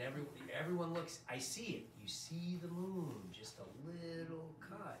glasses and everyone looks, I see it. You see the moon, just a little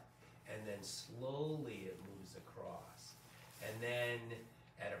cut. And then slowly it moves across. And then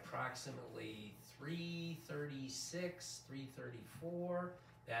at approximately 3:36, 3:34,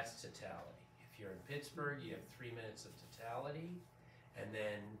 that's totality. If you're in Pittsburgh, you have 3 minutes of totality. And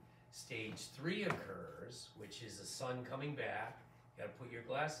then stage 3 occurs, which is the sun coming back. You gotta put your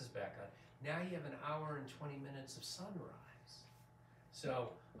glasses back on. Now you have an hour and 20 minutes of sunrise.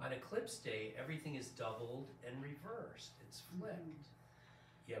 So on eclipse day, everything is doubled and reversed. It's flipped.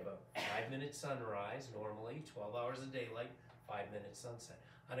 You have a 5-minute sunrise normally, 12 hours of daylight, 5-minute sunset.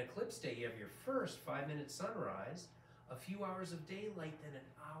 On eclipse day, you have your first 5-minute sunrise a few hours of daylight, then an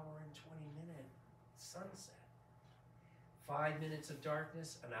hour and 20-minute sunset. 5 minutes of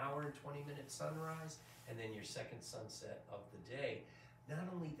darkness, an hour and 20-minute sunrise, and then your second sunset of the day. Not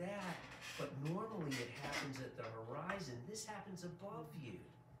only that, but normally it happens at the horizon. This happens above you.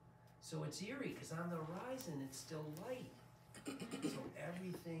 So it's eerie because on the horizon it's still light. So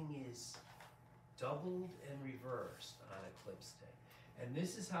everything is doubled and reversed on eclipse day. And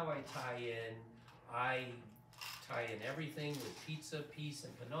this is how I tie in. I tie in everything with pizza, peace,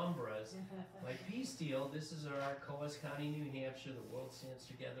 and penumbras. My peace deal, this is our Coas County, New Hampshire, the world stands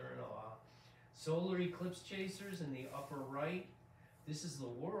together in awe. Solar eclipse chasers in the upper right. This is the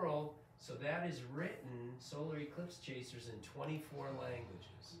world, so that is written, solar eclipse chasers, in 24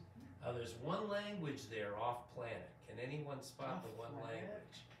 languages. Now there's one language there off planet. Can anyone spot the one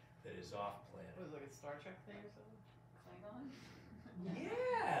language that is off planet? Was it like a Star Trek thing or something? Klingon?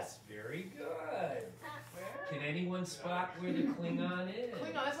 Yes, very good. Where? Can anyone spot where the Klingon is?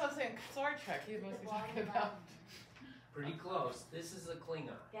 Klingon, that's what I'm saying. Star Trek, he must be talking about. Pretty close. This is the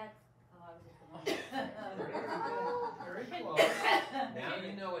Klingon. That's, oh, I was just Very close. Now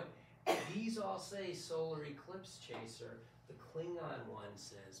you know it. These all say solar eclipse chaser. The Klingon one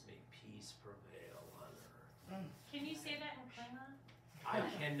says, may peace prevail on earth. Can you say that in Klingon? I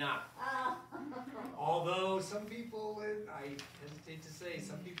cannot. Although some people, I hesitate to say,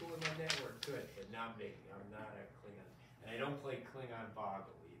 some people in my network could, but not me. I'm not a Klingon. And I don't play Klingon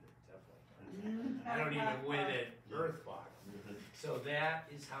Boggle either, definitely. I don't even win at Earth Boggle. So that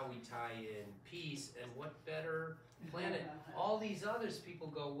is how we tie in peace, and what better planet? All these others, people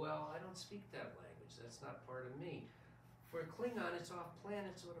go, well, I don't speak that language. That's not part of me. For Klingon, it's off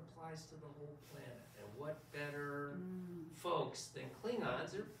planet, so it applies to the whole planet. And what better folks than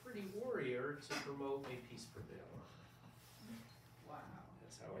Klingons? They're pretty warrior to promote may peace prevail. Wow.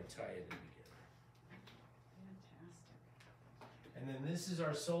 That's how I tie it in together. Fantastic. And then this is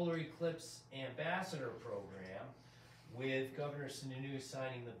our Solar Eclipse Ambassador Program with Governor Sununu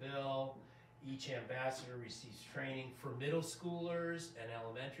signing the bill. Each ambassador receives training for middle schoolers and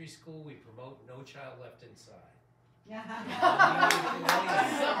elementary school. We promote No Child Left Inside. You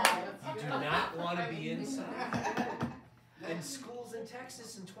do not want to be inside. And schools in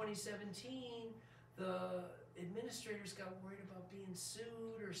Texas in 2017, the administrators got worried about being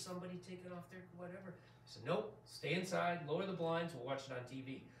sued or somebody taking off their whatever. So nope, stay inside, lower the blinds, we'll watch it on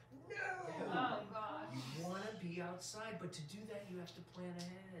TV. No! Oh, gosh. You want to be outside, but to do that you have to plan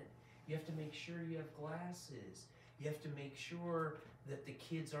ahead. You have to make sure you have glasses. You have to make sure that the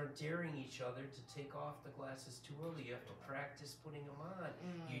kids aren't daring each other to take off the glasses too early. You have to practice putting them on.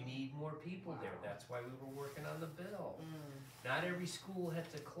 You need more people there. That's why we were working on the bill. Not every school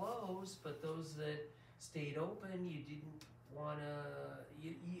had to close, but those that stayed open, you didn't want to,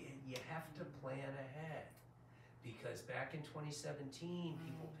 you have to plan ahead. Because back in 2017,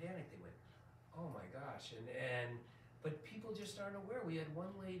 people panicked. They went, oh my gosh. But people just aren't aware. We had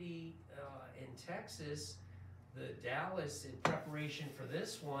one lady in Texas, the Dallas, in preparation for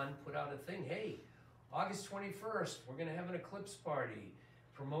this one, put out a thing. Hey, August 21st, we're going to have an eclipse party.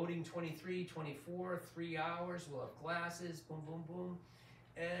 Promoting 23, 24, 3 hours. We'll have glasses, boom, boom, boom.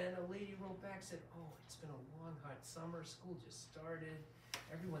 And a lady wrote back, said, oh, it's been a long, hot summer. School just started.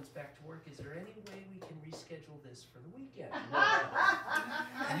 Everyone's back to work. Is there any way we can reschedule this for the weekend?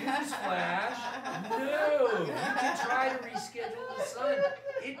 Newsflash, no. You can try to reschedule the sun.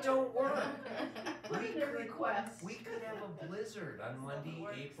 It don't work. We could have a blizzard on Monday,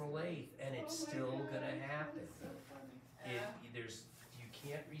 April 8th, and it's still going to happen. You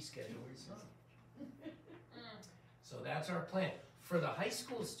can't reschedule the sun. So that's our plan. For the high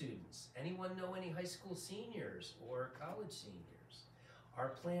school students, anyone know any high school seniors or college seniors? Our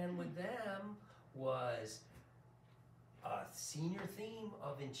plan with them was a senior theme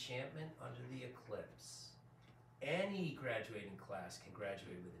of enchantment under the eclipse. Any graduating class can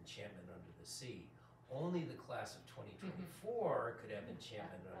graduate with enchantment under the sea. Only the class of 2024 could have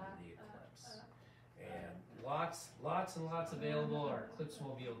enchantment under the eclipse. And lots and lots available. Our Eclipse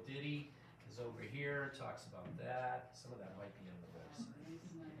Mobile Ditty is over here, talks about that. Some of that might be on the website.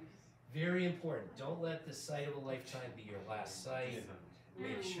 Very important. Don't let the sight of a lifetime be your last sight.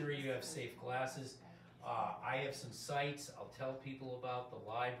 Make sure you have safe glasses. I have some sites I'll tell people about: the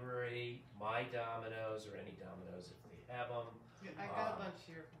library, My Dominoes, or any Dominoes if they have them. I got a bunch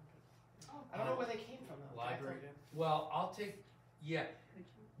here. I don't know where they came from though. Library. Well, I'll take. Yeah.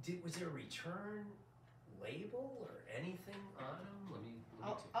 Was there a return label or anything on them? Let me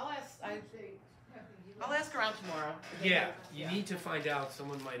I'll ask around tomorrow. Yeah, you need to find out.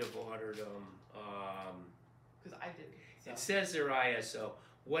 Someone might have ordered them. Because I didn't. So. It says they're ISO.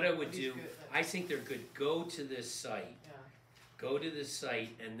 what I would He's do, good, but- I think they're good. Go to this site. Yeah. Go to this site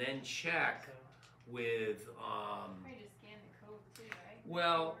and then check So, with. Probably just scan the code too, right?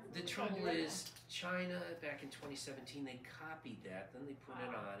 Well, the We're gonna trouble do it is, China back in 2017 they copied that. Then they put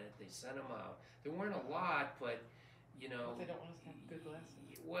it on it. They sent them out. There weren't a lot, but you know. But they don't want us to have good glasses.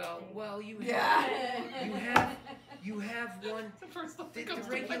 Well, you have Yeah. you have one. The first thing The, that comes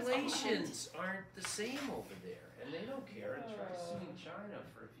the to my mind. regulations aren't the same over there, and they don't care. And try suing China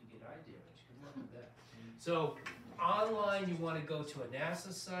for if you get eye damage. Good luck with that. So online, you want to go to a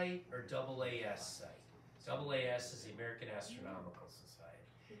NASA site or AAS site. AAS is the American Astronomical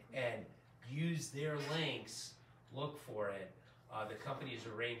Society, and use their links. Look for it. The companies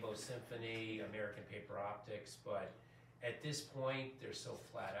are Rainbow Symphony, American Paper Optics, but at this point, they're so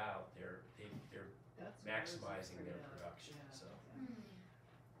flat out. They're That's maximizing what their it is. production. Yeah. So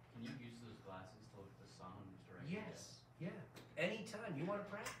Can you use those glasses to look at the sun directly? yes, yeah, anytime you want to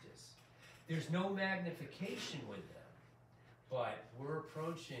practice. There's no magnification with them, but we're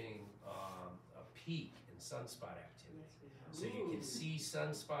approaching a peak in sunspot activity. So you can Ooh. see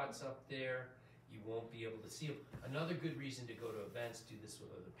sunspots up there. You won't be able to see them. Another good reason to go to events, do this with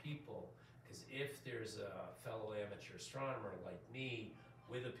other people, because if there's a fellow amateur astronomer like me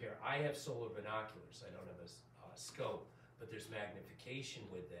with a pair, I have solar binoculars. I don't have a scope, but there's magnification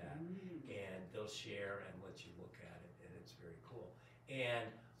with that, and they'll share and let you look at it, and it's very cool.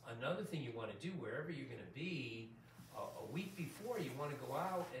 And another thing you want to do wherever you're going to be, a week before you want to go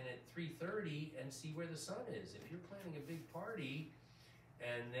out and at 3:30 and see where the sun is. If you're planning a big party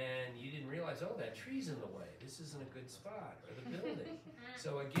and then you didn't realize, oh, that tree's in the way, this isn't a good spot, or the building.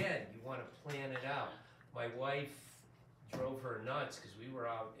 So again, you want to plan it out. My wife drove her nuts because we were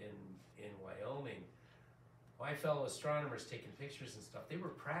out in Wyoming. My fellow astronomers taking pictures and stuff, they were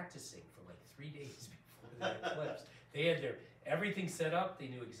practicing for like 3 days before the eclipse. They had everything set up, they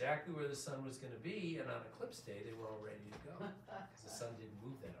knew exactly where the sun was going to be, and on eclipse day, they were all ready to go. Because the sun didn't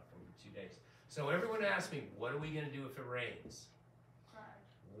move that up over 2 days. So everyone asked me, what are we going to do if it rains?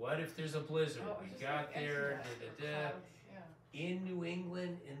 What if there's a blizzard? Oh, I was We just got gonna there, answer that. da-da-da. Yeah. In New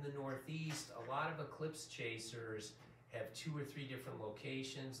England, in the Northeast, a lot of eclipse chasers have 2 or 3 different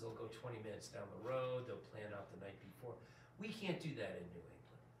locations. They'll go 20 minutes down the road. They'll plan out the night before. We can't do that in New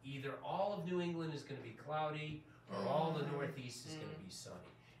England. Either all of New England is going to be cloudy, or all the Northeast is going to be sunny.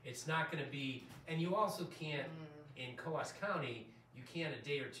 It's not going to be, and you also can't, in Coas County, you can't a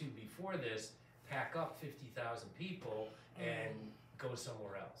day or two before this pack up 50,000 people and go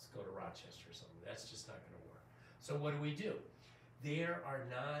somewhere else, go to Rochester or something. That's just not going to work. So what do? There are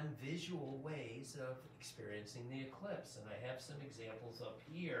non-visual ways of experiencing the eclipse, and I have some examples up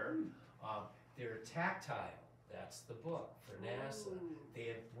here. They're tactile. That's the book for NASA. Ooh. They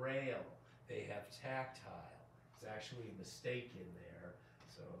have Braille. They have tactile. There's actually a mistake in there,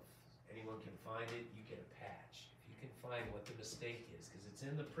 so if anyone can find it, you get a patch. If you can find what the mistake is, because it's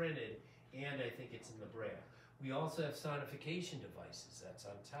in the printed, and I think it's in the Braille. We also have sonification devices. That's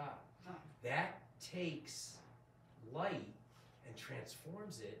on top. Oh. That takes light and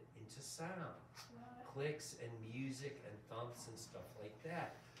transforms it into sound. Clicks and music and thumps and stuff like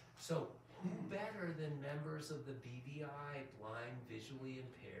that. So who better than members of the BVI, blind, visually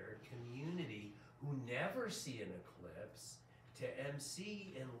impaired community, who never see an eclipse, to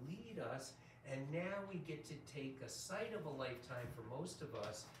MC and lead us, and now we get to take a sight of a lifetime for most of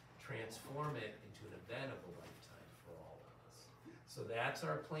us, transform it into an event of a lifetime for all of us. So that's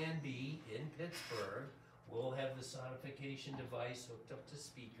our plan B in Pittsburgh. We'll have the sonification device hooked up to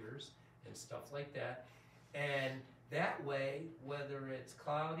speakers and stuff like that. And that way, whether it's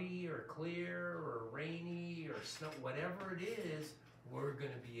cloudy or clear or rainy or snow, whatever it is, we're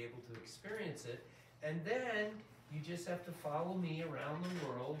going to be able to experience it. And then you just have to follow me around the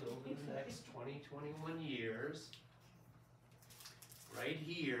world over the next 20, 21 years, right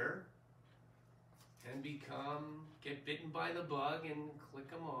here, and get bitten by the bug and click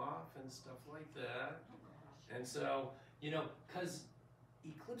them off and stuff like that. And so, because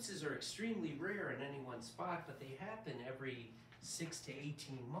eclipses are extremely rare in any one spot, but they happen every 6 to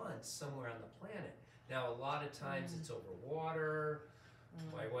 18 months somewhere on the planet. Now, a lot of times it's over water.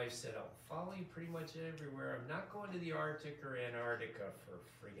 My wife said, I'll follow you pretty much everywhere. I'm not going to the Arctic or Antarctica for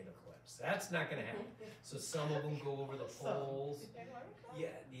friggin' eclipse. That's not going to happen. So some of them go over the poles. Yeah.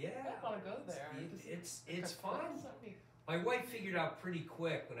 I want to go there. It's fun. My wife figured out pretty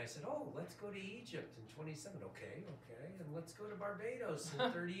quick when I said, oh, let's go to Egypt in 27. Okay. And let's go to Barbados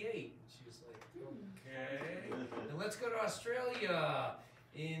in 38. And she was like, okay. And let's go to Australia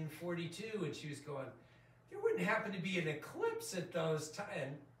in 42. And she was going, there wouldn't happen to be an eclipse at those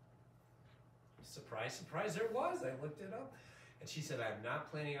times. Surprise, surprise, there was. I looked it up. And she said, I'm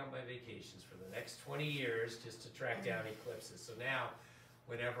not planning out my vacations for the next 20 years just to track down eclipses. So now,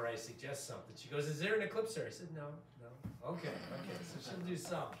 whenever I suggest something, she goes, is there an eclipse there? I said, no. Okay. So she'll do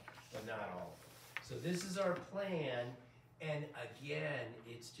some, but not all. So this is our plan. And again,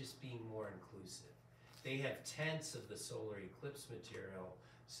 it's just being more inclusive. They have tents of the solar eclipse material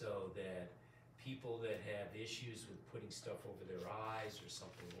so that people that have issues with putting stuff over their eyes or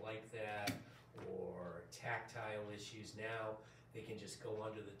something like that, or tactile issues, now they can just go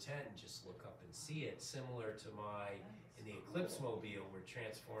under the tent and just look up and see it. Similar to in the Eclipse Mobile, we're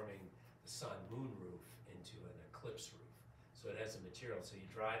transforming the sun moon roof into an eclipse roof. So it has a material. So you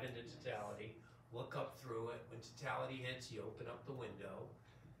drive into totality, look up through it. When totality hits, you open up the window,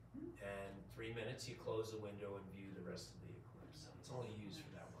 and 3 minutes you close the window and view the rest of the eclipse. So it's only used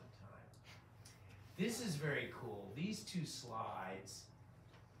for that one time. This is very cool. These two slides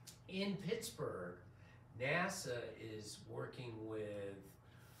in Pittsburgh, NASA is working with,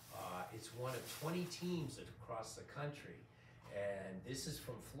 it's one of 20 teams across the country. And this is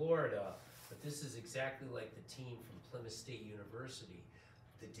from Florida, but this is exactly like the team from Plymouth State University.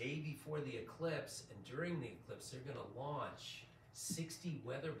 The day before the eclipse and during the eclipse, they're gonna launch 60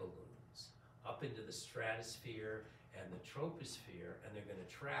 weather balloons up into the stratosphere and the troposphere, and they're gonna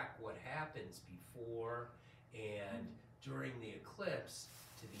track what happens before and during the eclipse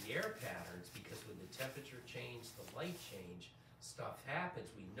to the air patterns, because when the temperature change, the light change, stuff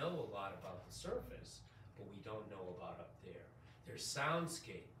happens. We know a lot about the surface, but we don't know about up there. There's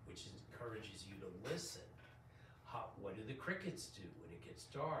soundscape, which encourages you to listen. What do the crickets do when it gets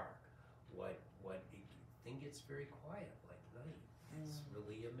dark? Thing gets very quiet like night. It's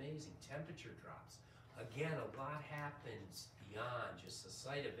really amazing. Temperature drops. Again, a lot happens beyond just the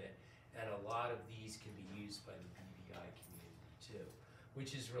sight of it, and a lot of these can be used by the BVI community too,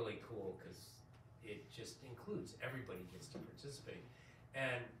 which is really cool because it just includes everybody gets to participate.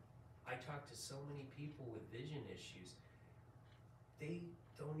 And I talk to so many people with vision issues. They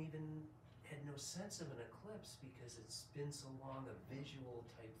don't even had no sense of an eclipse because it's been so long a visual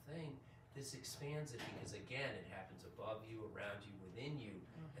type thing. This expands it because again, it happens above you, around you, within you,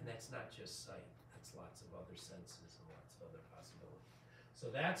 and that's not just sight. That's lots of other senses and lots of other possibilities. So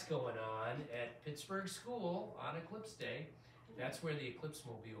that's going on at Pittsburgh School on Eclipse Day. That's where the Eclipse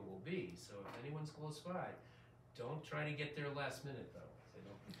Mobile will be. So if anyone's close by, don't try to get there last minute though. I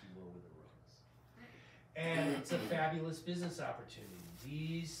don't think you will with the roads. And it's a fabulous business opportunity.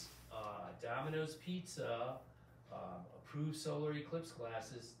 These Domino's Pizza approved solar eclipse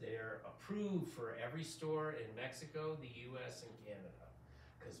glasses, they're approved for every store in Mexico, the US, and Canada.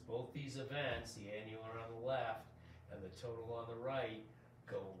 Because both these events, the annular on the left and the total on the right,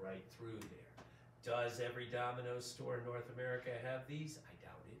 go right through there. Does every Domino's store in North America have these? I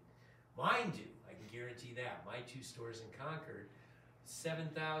doubt it. Mine do, I can guarantee that. My 2 stores in Concord,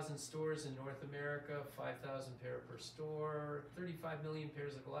 7,000 stores in North America, 5,000 pair per store, 35 million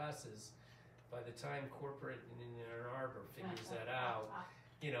pairs of glasses. By the time corporate in Ann Arbor figures that out,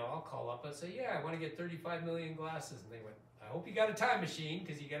 you know, I'll call up and say, yeah, I want to get 35 million glasses. And they went, I hope you got a time machine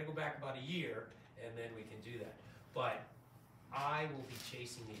because you got to go back about a year and then we can do that. But I will be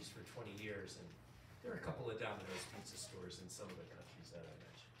chasing these for 20 years, and there are a couple of Domino's pizza stores in some of the countries that I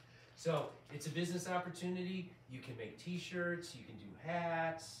mentioned. So it's a business opportunity. You can make t-shirts, you can do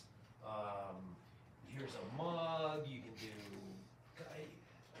hats, here's a mug, you can do,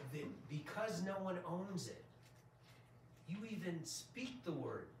 because no one owns it, you even speak the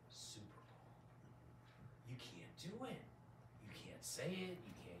word Super Bowl. You can't do it. You can't say it,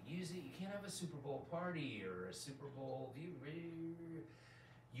 you can't use it, you can't have a Super Bowl party or a Super Bowl view.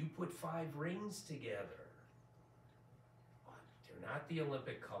 You put 5 rings together. They're not the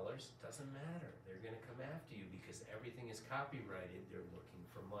Olympic colors, it doesn't matter. They're gonna come after you because everything is copyrighted, they're looking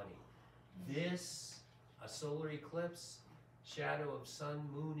for money. This, a solar eclipse, shadow of sun,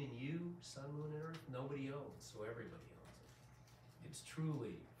 moon, and you, sun, moon, and earth, nobody owns, so everybody owns it. It's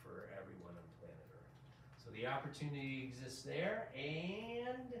truly for everyone on planet Earth. So the opportunity exists there,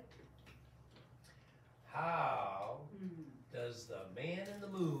 and how does the man in the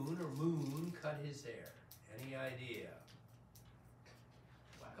moon, or moon, cut his hair? Any idea?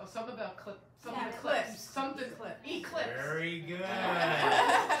 Oh, something about Yeah, eclipse. Something eclipse. Very good.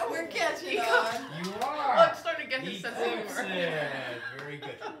 We're catching Eclipse. on. You Oh, are. I'm starting to get his sense of Eclipse humor. it. Very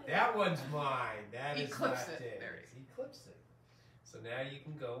good. That one's mine. That is Eclipse not it. Dave's. There you Eclipse it. So now you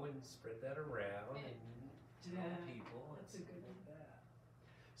can go and spread that around and tell Yeah, people. and that's a stuff good like that.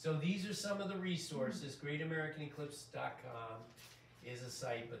 So these are some of the resources. GreatAmericanEclipse.com is a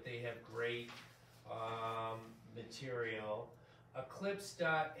site, but they have great material.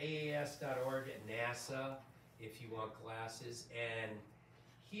 Eclipse.aas.org at NASA if you want glasses. And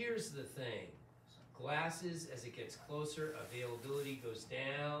here's the thing. Glasses, as it gets closer, availability goes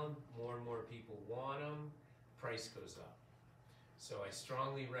down, more and more people want them, price goes up. So I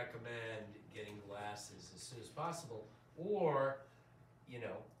strongly recommend getting glasses as soon as possible, or, you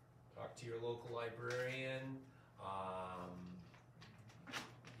know, talk to your local librarian,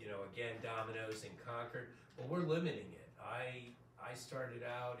 you know, again, Domino's in Concord, but we're limiting it. I started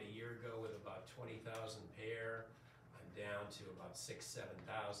out a year ago with about 20,000 pair. I'm down to about 6,000 to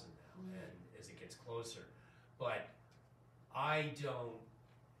 7,000 now, and as it gets closer. But I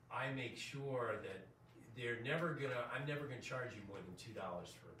make sure that I'm never gonna charge you more than $2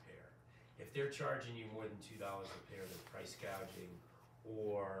 for a pair. If they're charging you more than $2 a pair, they're price gouging,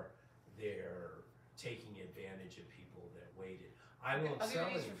 or they're taking advantage of people that waited. I won't sell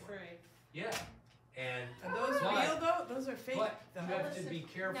I'll give you these anymore. for free. Yeah, and Are those But- real though? Those are fake. but though. you have to be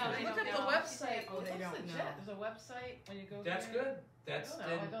careful. No, they Look don't at the know. website. Oh, they It looks don't legit. know. There's a website when you go That's there. good. That's I don't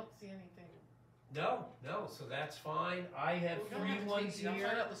know, then I don't see anything. no, so that's fine. I have You don't free have to ones take- I'll find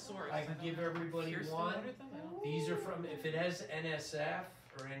here. out the source. I can don't give know. everybody Kirsten one. ordered them? I don't- These are from, if it has NSF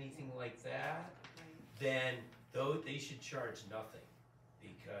or anything like that, then they should charge nothing.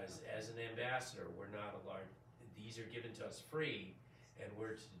 Because as an ambassador, we're not allowed, these are given to us free, and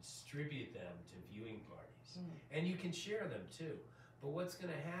we're to distribute them to viewing parties. And you can share them too. But what's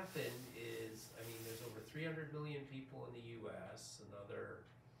gonna happen is, I mean, there's over 300 million people in the US, another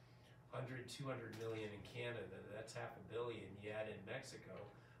 100, 200 million in Canada, that's 500 million, yet in Mexico,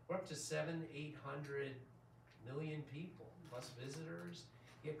 we're up to 700, 800 million people, plus visitors,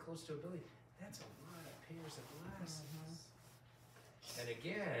 you get close to 1 billion. That's a lot of pairs of glasses. And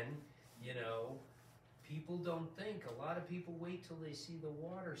again, you know, people don't think, a lot of people wait till they see the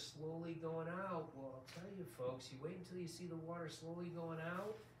water slowly going out. Well, I'll tell you folks, you wait until you see the water slowly going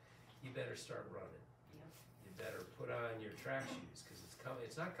out, you better start running. You better put on your track shoes, because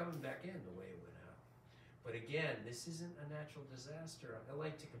it's not coming back in the way it went out. But again, this isn't a natural disaster. I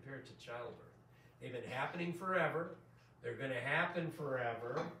like to compare it to childbirth. They've been happening forever. They're gonna happen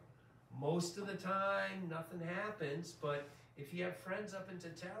forever. Most of the time, nothing happens, but if you have friends up in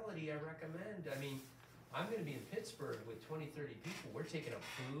totality, I recommend. I mean, I'm gonna be in Pittsburgh with 20, 30 people. We're taking up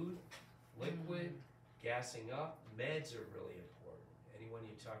food, liquid, gassing up. Meds are really important. Anyone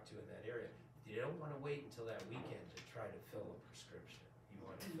you talk to in that area, you don't wanna wait until that weekend to try to fill a prescription. You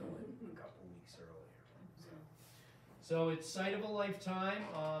wanna fill it a couple weeks earlier. So it's Sight of a Lifetime.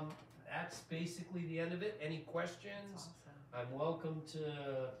 That's basically the end of it. Any questions? I'm welcome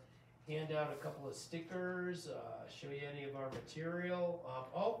to hand out a couple of stickers, show you any of our material.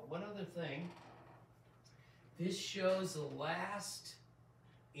 Oh, one other thing. This shows the last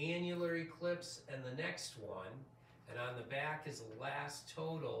annular eclipse and the next one, and on the back is the last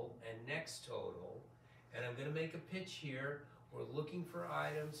total and next total. And I'm gonna make a pitch here. We're looking for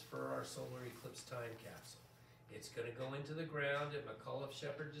items for our solar eclipse time capsule. It's gonna go into the ground at McCullough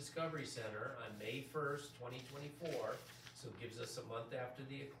Shepherd Discovery Center on May 1st, 2024. So it gives us a month after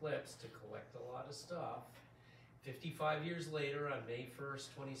the eclipse to collect a lot of stuff. 55 years later, on May 1st,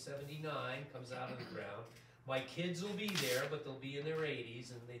 2079, comes out of the ground. My kids will be there, but they'll be in their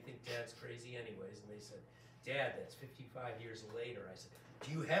 80s, and they think Dad's crazy anyways. And they said, Dad, that's 55 years later. I said,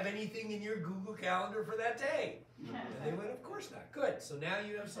 do you have anything in your Google Calendar for that day? And they went, of course not. Good, so now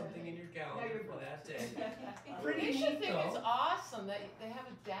you have something in your calendar for that day. Pretty You should neat, think it's though. awesome that they have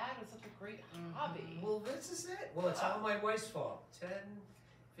a dad with such a great hobby. Well, this is it. Well, it's all my wife's fault. 10,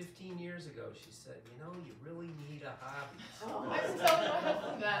 15 years ago, she said, you know, you really need a hobby. I've been telling my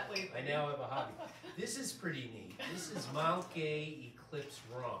husband that lately. I now have a hobby. This is pretty neat. This is Mount Gay Eclipse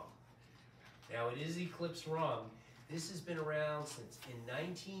Rum. Now, it is Eclipse Rum. This has been around since in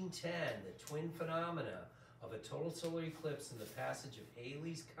 1910, the twin phenomena of a total solar eclipse and the passage of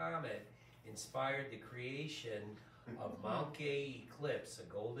Halley's Comet inspired the creation of Mount Gay Eclipse, a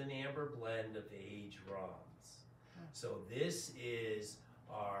golden amber blend of aged rums. So this is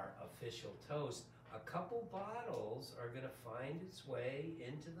our official toast. A couple bottles are going to find its way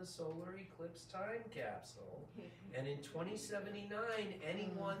into the solar eclipse time capsule, and in 2079,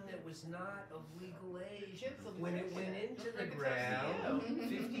 anyone that was not of legal age, Kids will when it drink went it. into Don't the drink it, so ground,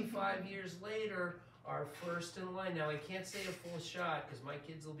 55 years later, are first in line. Now, I can't say a full shot because my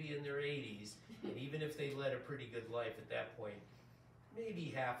kids will be in their 80s, and even if they led a pretty good life at that point,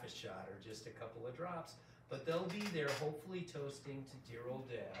 maybe half a shot or just a couple of drops. But they'll be there, hopefully toasting to dear old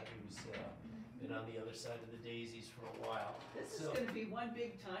Dad, who's been on the other side of the daisies for a while. This is So- gonna be one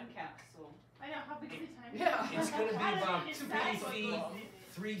big time capsule. I know, how big is the time? Yeah. It's going to be How did about they 3 decide what feet, goes in it?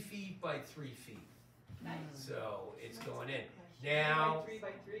 3 feet by 3 feet. Nice. So it's going in. Now, 3 by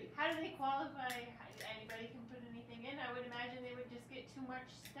 3. How do they qualify? Anybody can put anything in. I would imagine they would just get too much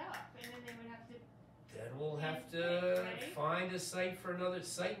stuff, and then they would have to. then we'll have to Right? find a site for another.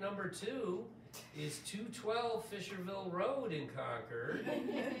 Site number 2 is 212 Fisherville Road in Concord.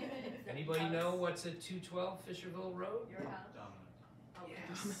 Anybody know what's at 212 Fisherville Road? Your house? Domino. Oh,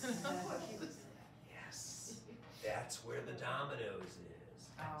 Yes. Yes. That's where the Domino's is.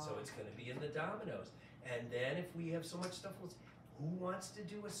 So it's going to be in the Domino's. And then if we have so much stuff, who wants to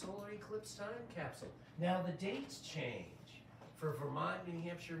do a solar eclipse time capsule? Now the dates change. For Vermont, New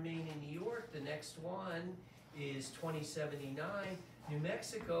Hampshire, Maine, and New York, the next one is 2079. New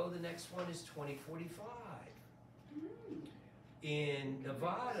Mexico, the next one is 2045. In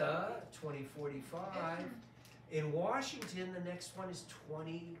Nevada, 2045. In Washington, the next one is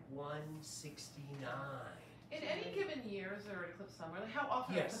 2169. In any given year, is there an eclipse somewhere? Like how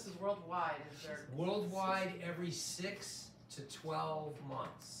often Yes. eclipses worldwide is there? Worldwide, every 6 to 12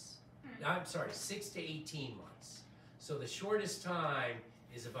 months. I'm sorry, 6 to 18 months. So the shortest time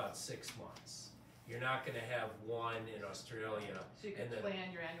is about 6 months. You're not going to have one in Australia. So you can and then-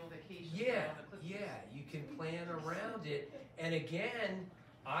 plan your annual vacation Yeah, around eclipses. yeah, you can plan around it. And again,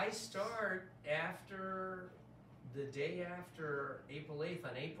 I start after the day after April 8th.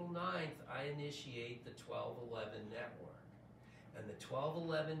 On April 9th, I initiate the 1211 network. And the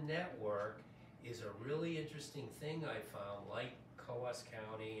 1211 network is a really interesting thing I found, like Coas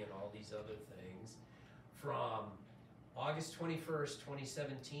County and all these other things, from August 21st,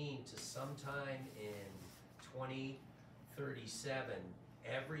 2017 to sometime in 2037,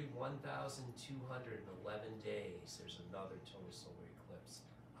 every 1,211 days, there's another total solar eclipse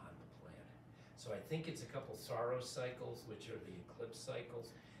on the planet. So I think it's a couple Saros cycles, which are the eclipse cycles.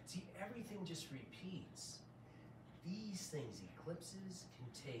 See, everything just repeats. These things, eclipses, can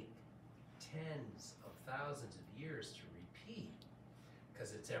take tens of thousands of years to repeat,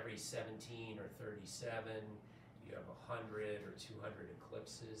 because it's every 17 or 37, you have 100 or 200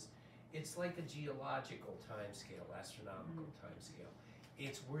 eclipses. It's like a geological time scale, astronomical time scale.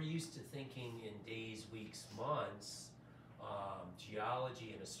 We're used to thinking in days, weeks, months.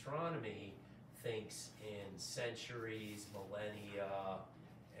 Geology and astronomy thinks in centuries, millennia,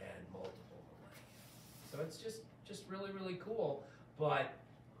 and multiple millennia. So it's just really, really cool. But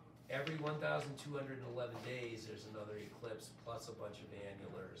every 1,211 days, there's another eclipse, plus a bunch of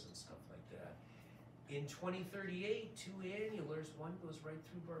annulars and stuff like that. In 2038, 2 annulars, one goes right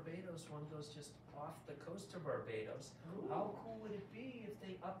through Barbados, one goes just off the coast of Barbados. How cool would it be if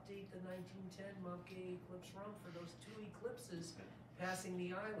they update the 1910 Mount Gay eclipse run for those 2 eclipses passing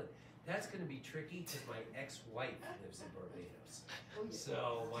the island? That's going to be tricky because my ex-wife lives in Barbados.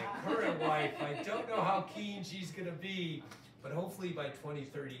 So my current wife, I don't know how keen she's going to be, but hopefully by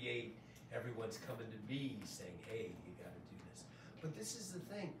 2038, everyone's coming to me saying, hey, you got to do this. But this is the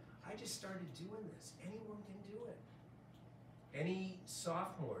thing. I just started doing this. Anyone can do it. Any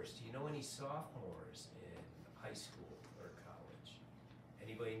sophomores? Do you know any sophomores in high school or college?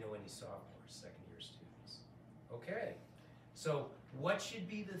 Anybody know any sophomores, second-year students? Okay. So what should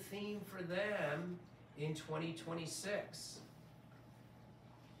be the theme for them in 2026?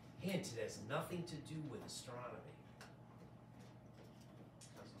 Hint, it has nothing to do with astronomy.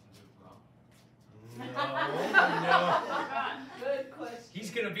 Has something to do with No, Rom. no. Good question.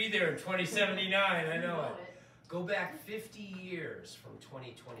 He's going to be there in 2079, I know it. Go back 50 years from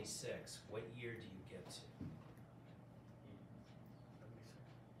 2026. What year do you get to?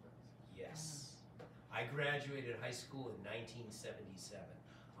 Yes. I graduated high school in 1977.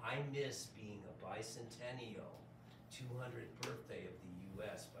 I miss being a bicentennial 200th birthday of the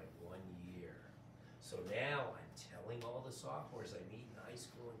U.S. by 1 year. So now I'm telling all the sophomores I meet in high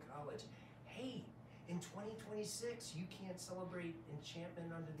school and college, hey, in 2026, you can't celebrate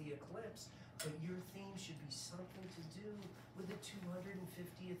enchantment under the eclipse, but your theme should be something to do with the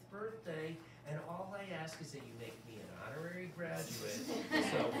 250th birthday, and all I ask is that you make me an honorary graduate.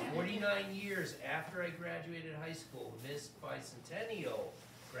 So 49 years after I graduated high school, missed bicentennial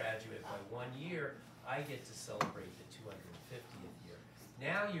graduate by 1 year, I get to celebrate the 250th year.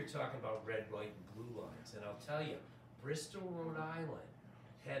 Now you're talking about red, white, and blue lines, and I'll tell you, Bristol, Rhode Island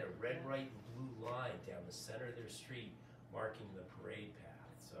had a red, white, and blue line down the center of their street marking the parade path.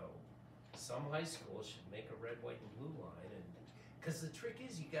 So some high schools should make a red, white, and blue line, and because the trick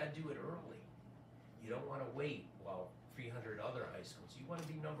is you got to do it early. You don't want to wait while 300 other high schools. You want to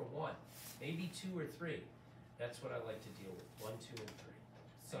be number 1, maybe 2 or 3. That's what I like to deal with, 1, 2, and 3.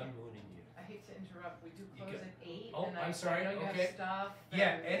 Sun, moon, and you. I hate to interrupt. We do You close go- at 8. Oh, and I'm sorry, I know you okay. have stuff.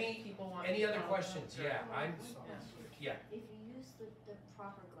 Yeah, and any people want other to follow questions? up. Yeah, I'm. Yeah. Yeah. If you use the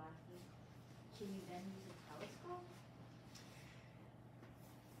proper glasses, can you then use a telescope?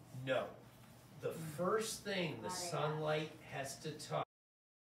 No. The first thing the sunlight has to touch